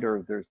combined,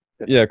 or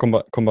that's yeah,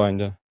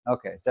 combined. Yeah,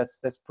 okay. So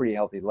that's pretty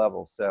healthy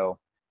level. So,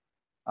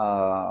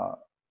 uh,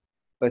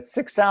 but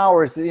 6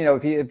 hours,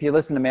 if you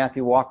listen to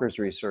Matthew Walker's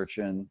research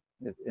in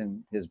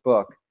his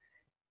book,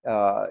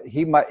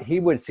 he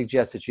would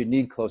suggest that you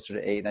need closer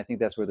to 8, and I think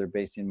that's where they're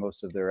basing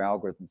most of their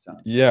algorithms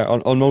on. yeah.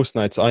 On most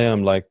nights, I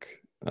am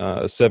like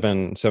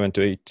 7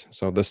 to 8.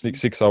 So the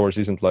 6 hours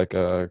isn't like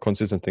a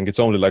consistent thing. It's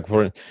only like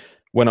for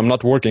when I'm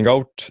not working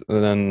out,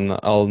 then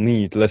I'll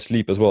need less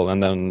sleep as well.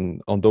 And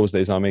then on those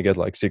days, I may get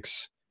like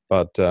 6.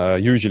 But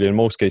usually, in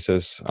most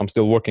cases, I'm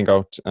still working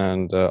out,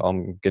 and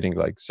I'm getting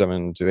like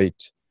 7 to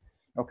 8.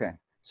 Okay.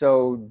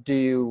 So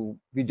you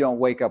don't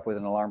wake up with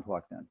an alarm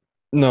clock then?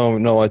 No,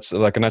 no, it's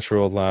like a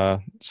natural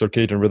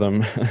circadian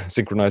rhythm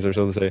synchronizer,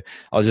 so to say.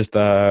 I'll just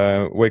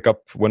wake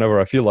up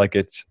whenever I feel like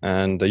it,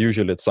 and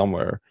usually it's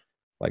somewhere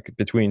like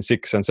between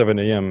 6 and 7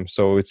 a.m.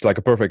 So it's like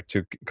a perfect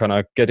to kind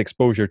of get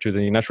exposure to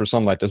the natural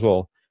sunlight as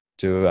well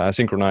to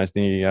synchronize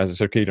the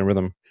circadian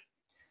rhythm.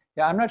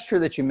 Yeah, I'm not sure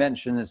that you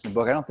mentioned this in the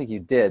book. I don't think you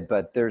did,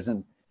 but there's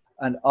an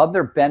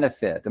other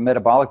benefit, a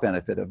metabolic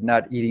benefit of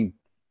not eating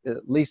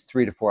at least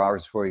 3 to 4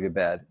 hours before you go to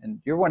bed. And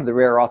you're one of the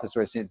rare authors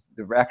who I see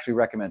that actually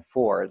recommend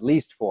at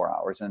least 4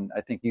 hours. And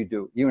I think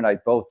you and I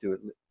both do it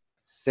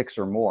 6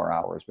 or more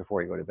hours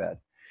before you go to bed.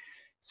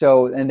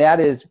 So, and that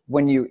is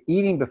when you're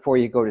eating before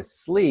you go to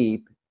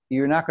sleep,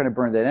 you're not going to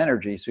burn that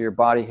energy. So your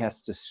body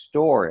has to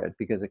store it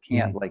because it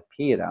can't like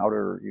pee it out,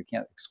 or you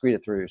can't excrete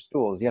it through your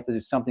stools. You have to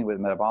do something with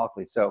it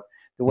metabolically. So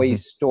the way you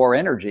store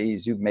energy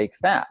is you make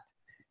fat.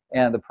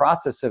 And the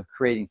process of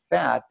creating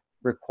fat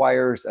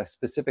requires a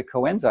specific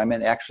coenzyme,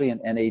 and actually an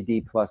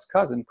NAD plus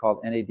cousin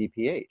called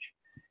NADPH.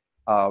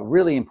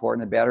 Really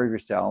important, the battery of your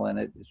cell, and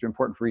it's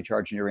important for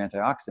recharging your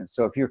antioxidants.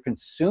 So if you're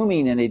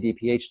consuming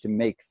NADPH to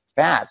make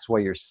fats while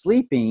you're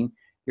sleeping,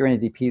 your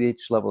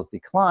NADPH levels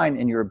decline,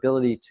 and your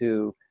ability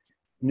to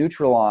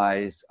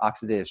neutralize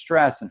oxidative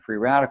stress and free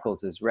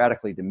radicals is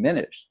radically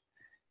diminished.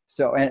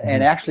 So,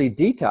 and actually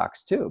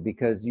detox too,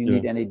 because you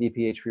need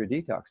NADPH for your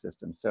detox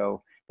system.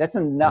 So that's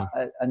a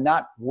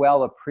not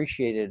well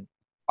appreciated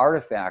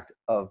artifact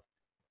of,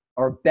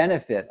 or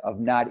benefit of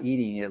not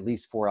eating at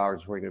least 4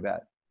 hours before you go to bed.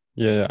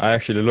 Yeah, I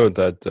actually learned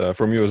that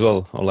from you as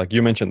well. Or like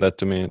you mentioned that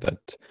to me,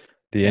 that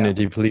the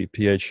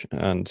NADPH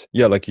and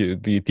like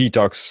the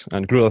detox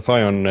and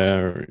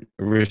glutathione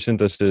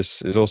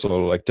resynthesis is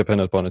also like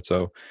dependent upon it.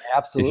 So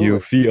Absolutely.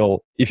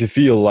 if you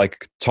feel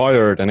like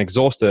tired and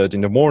exhausted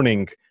in the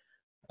morning,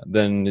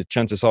 then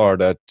chances are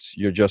that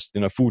you're just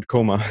in a food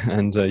coma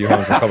and you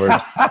haven't recovered.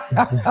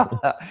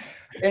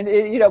 And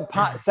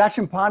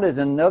Sachin Panda is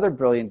another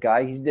brilliant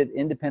guy. He did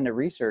independent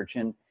research,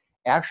 and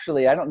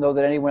actually, I don't know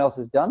that anyone else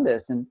has done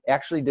this, and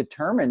actually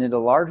determined in a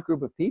large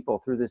group of people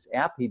through this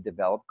app he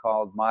developed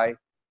called My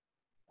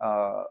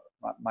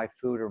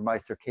Food or My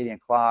Circadian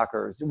Clock,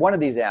 or one of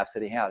these apps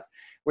that he has,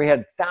 where he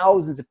had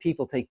thousands of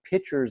people take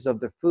pictures of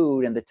their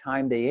food and the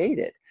time they ate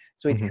it.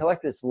 So he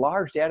collected this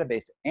large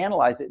database,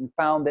 analyzed it, and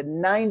found that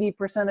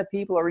 90% of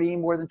people are eating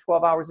more than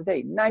 12 hours a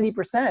day.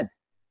 90%.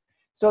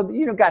 So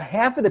got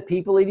half of the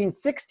people eating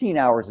 16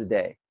 hours a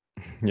day.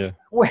 Yeah,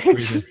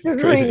 which is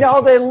reading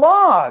all day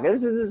long.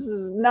 This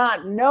is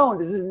not known.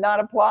 This is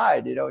not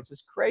applied. It's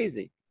just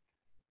crazy.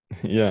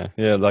 Yeah,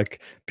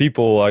 like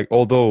people, like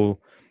although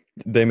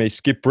they may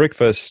skip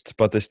breakfast,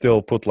 but they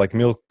still put like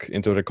milk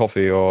into the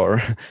coffee,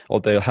 or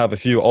they'll have a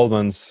few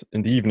almonds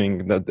in the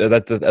evening.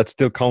 That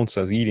still counts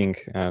as eating,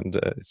 and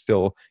it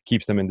still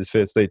keeps them in this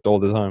fit state all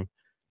the time.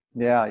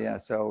 Yeah.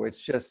 So it's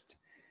just,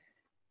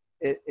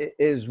 it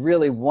is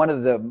really one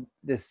of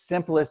the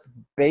simplest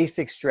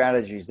basic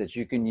strategies that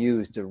you can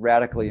use to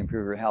radically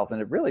improve your health,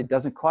 and it really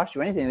doesn't cost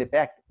you anything. In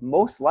fact,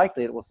 most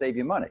likely it will save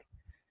you money,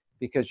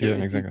 because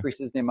it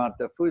decreases the amount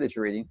of food that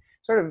you're eating.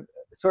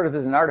 Sort of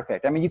as an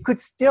artifact. I mean, you could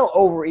still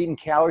overeat in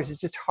calories. It's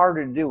just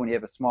harder to do when you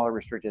have a smaller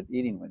restricted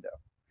eating window.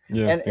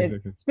 Yeah, And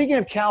exactly. speaking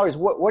of calories,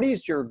 what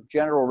is your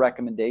general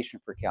recommendation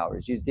for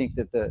calories? You think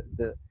that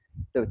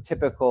the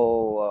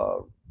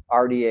typical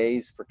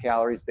RDAs for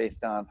calories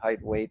based on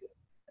height, weight,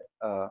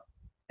 uh,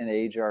 and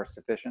age are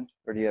sufficient,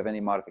 or do you have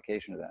any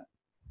modification of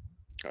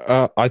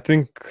that? I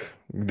think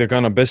the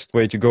kind of best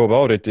way to go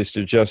about it is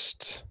to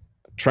just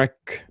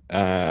track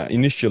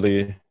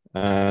initially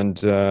and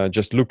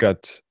just look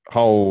at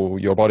how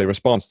your body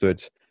responds to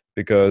it.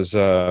 Because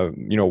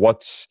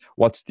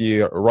what's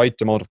the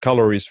right amount of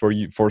calories for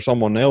you for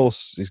someone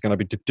else is going to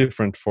be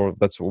different for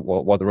that's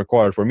what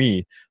required for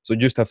me. So you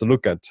just have to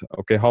look at,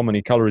 okay, how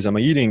many calories am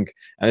I eating,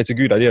 and it's a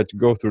good idea to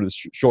go through this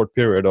short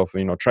period of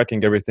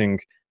tracking everything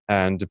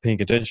and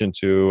paying attention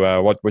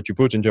to what you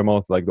put into your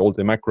mouth, like all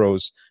the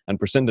macros and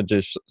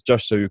percentages,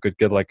 just so you could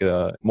get like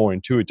a more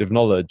intuitive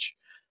knowledge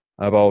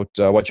about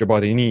what your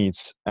body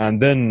needs,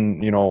 and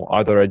then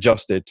either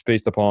adjust it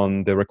based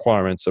upon the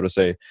requirements. So to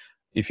say,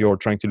 if you're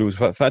trying to lose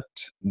fat,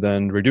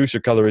 then reduce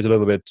your calories a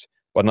little bit,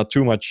 but not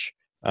too much,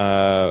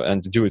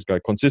 and do it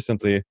like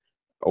consistently.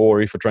 Or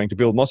if you're trying to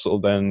build muscle,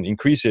 then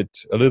increase it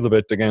a little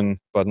bit again,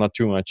 but not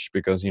too much,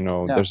 because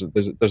Yeah.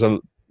 there's a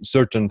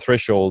certain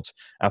threshold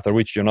after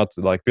which you're not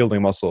like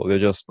building muscle, you're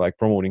just like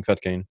promoting fat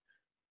gain.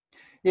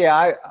 Yeah,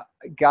 I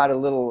got a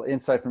little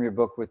insight from your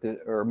book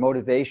or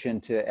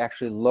motivation to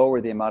actually lower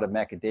the amount of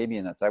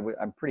macadamia nuts.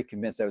 I'm pretty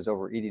convinced I was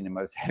overeating them.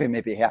 I was having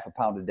maybe half a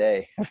pound a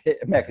day of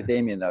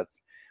macadamia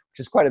nuts, which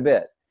is quite a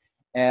bit.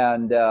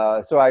 And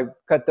so I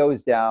cut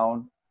those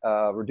down,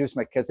 reduced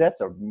because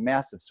that's a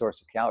massive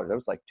source of calories. That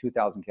was like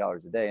 2,000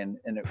 calories a day. And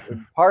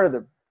part of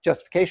the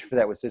justification for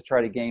that was to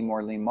try to gain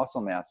more lean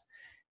muscle mass.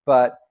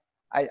 But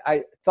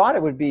I thought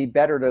it would be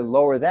better to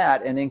lower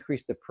that and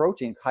increase the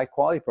protein, high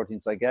quality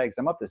proteins like eggs.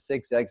 I'm up to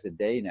 6 eggs a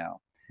day now,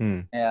 Hmm.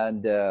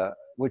 and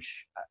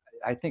which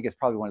I think is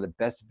probably one of the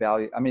best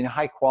value. I mean,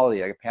 high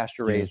quality, like a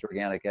pasture Yeah, raised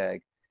organic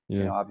egg.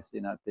 yeah.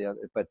 Obviously not the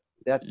other, but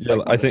that's Yeah,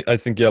 like one of the. I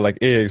think yeah, like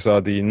eggs are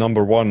the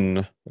number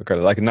one kind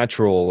of like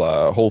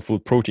natural whole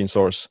food protein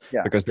source,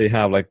 Yeah. because they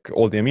have like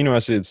all the amino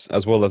acids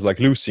as well as like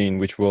leucine,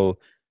 which will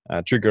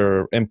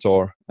trigger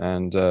mTOR,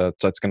 and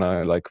that's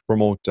gonna like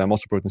promote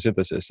muscle protein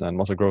synthesis and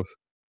muscle growth.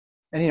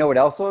 And you know what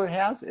else it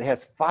has? It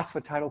has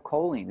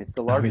phosphatidylcholine. It's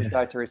the Oh largest yeah,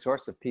 dietary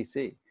source of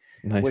PC,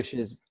 nice. which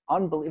is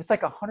unbelievable. It's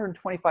like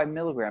 125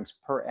 milligrams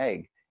per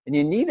egg. And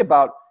you need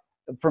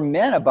for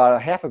men, about a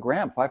half a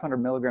gram, 500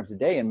 milligrams a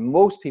day. And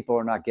most people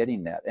are not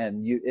getting that.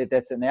 And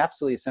that's an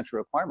absolutely essential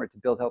requirement to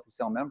build healthy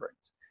cell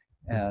membranes.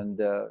 Mhm.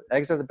 And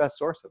eggs are the best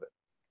source of it.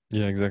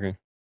 Yeah, exactly.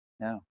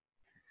 Yeah.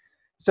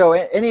 So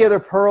any other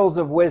pearls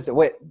of wisdom?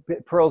 Wait,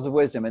 pearls of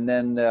wisdom. And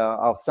then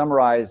I'll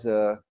summarize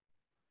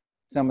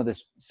some of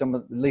at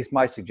least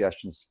my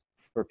suggestions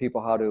for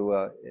people how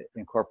to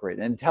incorporate.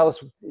 And tell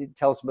us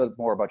a bit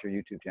more about your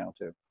YouTube channel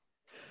too.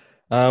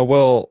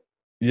 Well,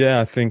 yeah,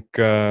 I think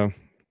to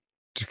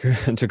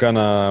kind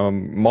of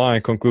my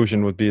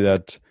conclusion would be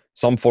that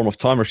some form of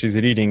time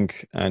restricted eating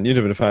and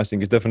intermittent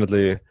fasting is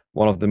definitely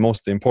one of the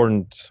most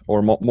important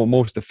or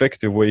most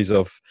effective ways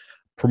of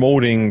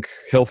promoting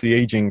healthy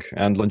aging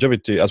and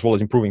longevity, as well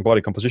as improving body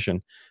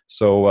composition.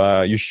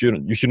 So you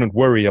shouldn't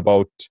worry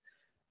about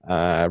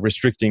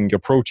restricting your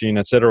protein,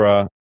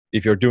 etc.,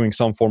 if you're doing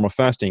some form of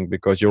fasting,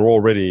 because you're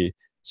already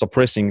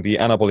suppressing the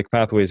anabolic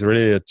pathways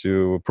related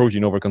to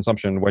protein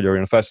overconsumption while you're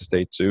in a fasted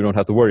state. So you don't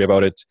have to worry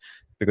about it,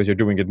 because you're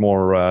doing it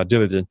more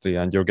diligently,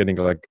 and you're getting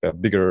like a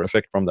bigger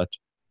effect from that.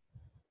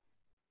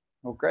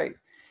 Well, great.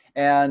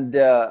 And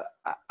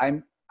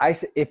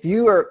if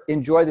you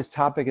enjoy this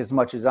topic as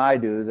much as I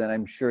do, then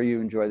I'm sure you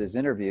enjoy this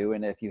interview.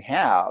 And if you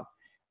have,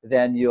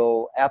 then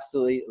you'll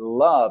absolutely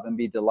love and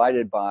be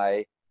delighted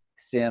by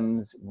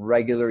Sim's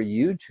regular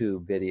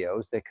YouTube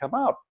videos. They come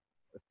out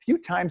a few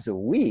times a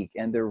week,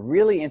 and they're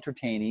really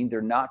entertaining.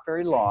 They're not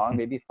very long,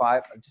 maybe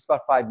just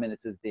about 5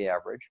 minutes is the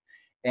average.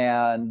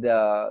 And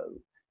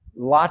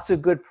lots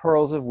of good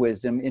pearls of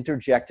wisdom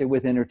interjected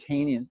with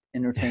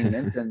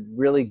entertainments and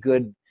really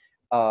good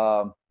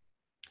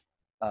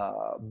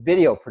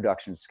video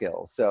production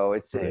skills. So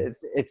Brilliant.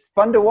 it's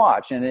fun to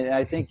watch, and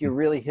I think you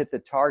really hit the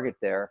target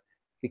there,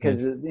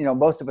 because Nice.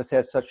 most of us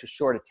have such a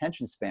short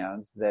attention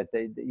spans that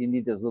you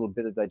need those little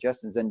bit of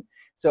digestions. And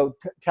so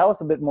tell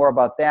us a bit more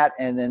about that,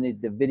 and then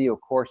the video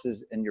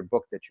courses and your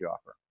book that you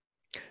offer.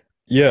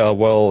 Yeah,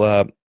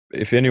 well,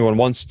 if anyone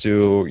wants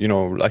to,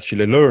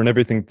 actually learn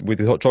everything we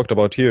talked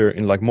about here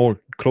in like more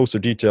closer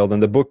detail, then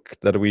the book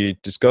that we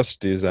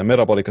discussed is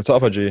Metabolic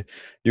Autophagy.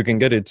 You can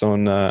get it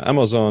on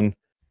Amazon,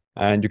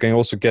 and you can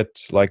also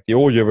get like the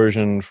audio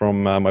version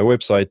from my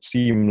website,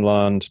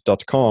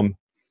 seamland.com.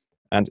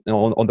 And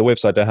on the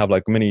website, I have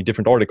like many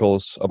different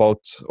articles about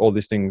all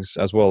these things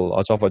as well: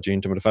 autophagy,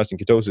 intermittent fasting,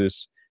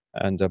 ketosis,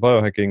 and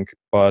biohacking.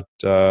 But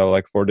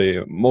like for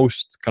the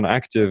most kind of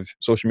active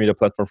social media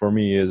platform for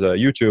me is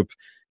YouTube.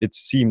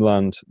 It's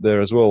Seamland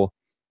there as well.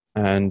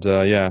 And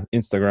yeah,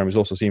 Instagram is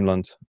also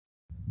Seamland.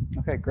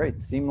 Okay, great.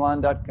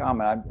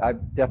 Seamland.com. And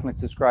I've definitely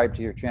subscribed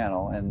to your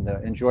channel and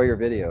enjoy your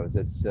videos.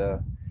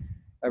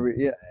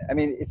 I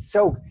mean, it's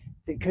so,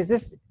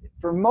 because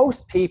for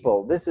most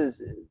people, this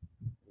is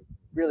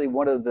really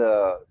one of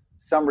the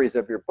summaries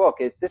of your book.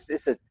 This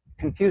is a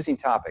confusing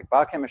topic.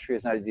 Biochemistry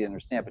is not easy to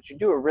understand, but you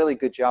do a really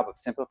good job of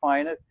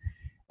simplifying it.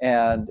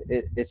 And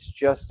it's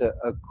just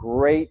a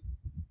great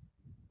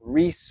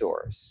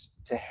resource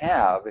to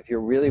have if you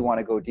really want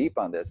to go deep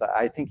on this.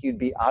 I think you'd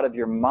be out of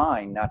your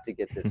mind not to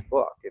get this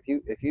book.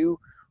 If you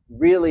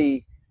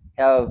really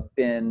have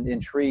been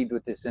intrigued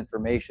with this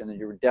information, then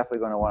you're definitely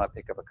going to want to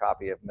pick up a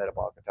copy of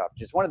Metabolic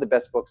Autophagy. It's one of the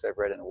best books I've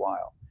read in a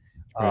while.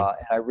 Right.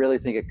 And I really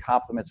think it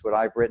complements what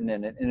I've written,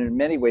 and in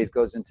many ways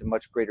goes into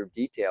much greater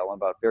detail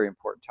about very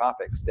important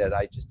topics that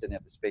I just didn't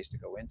have the space to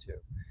go into.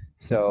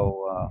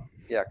 So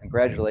yeah,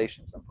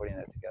 congratulations on putting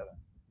that together.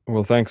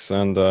 Well, thanks,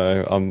 and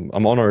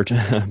I'm honored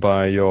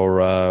by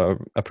your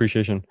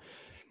appreciation.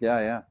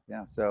 Yeah.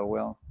 So,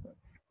 well,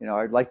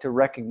 I'd like to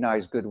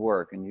recognize good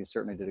work, and you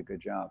certainly did a good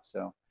job.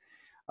 So,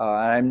 and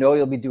I know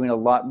you'll be doing a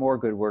lot more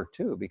good work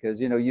too,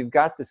 because you've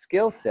got the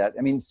skill set.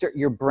 I mean,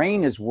 your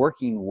brain is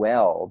working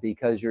well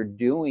because you're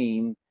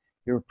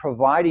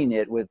providing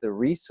it with the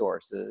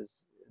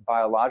resources,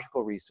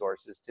 biological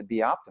resources, to be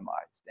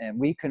optimized, and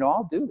we can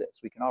all do this.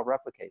 We can all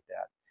replicate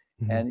that.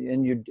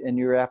 And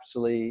you're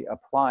absolutely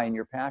applying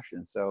your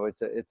passion. So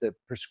it's a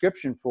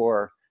prescription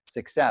for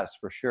success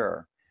for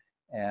sure.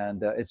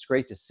 And it's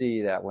great to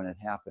see that when it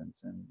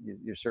happens. And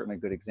you're certainly a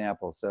good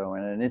example. So,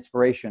 and an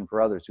inspiration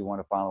for others who want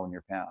to follow in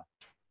your path.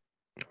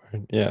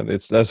 Yeah,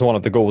 that's one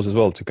of the goals as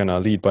well, to kind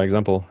of lead by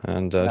example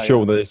and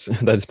show that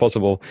it's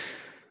possible.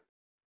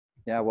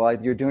 Yeah, well,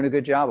 you're doing a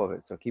good job of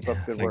it. So keep up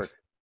good work. Thanks.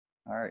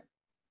 All right.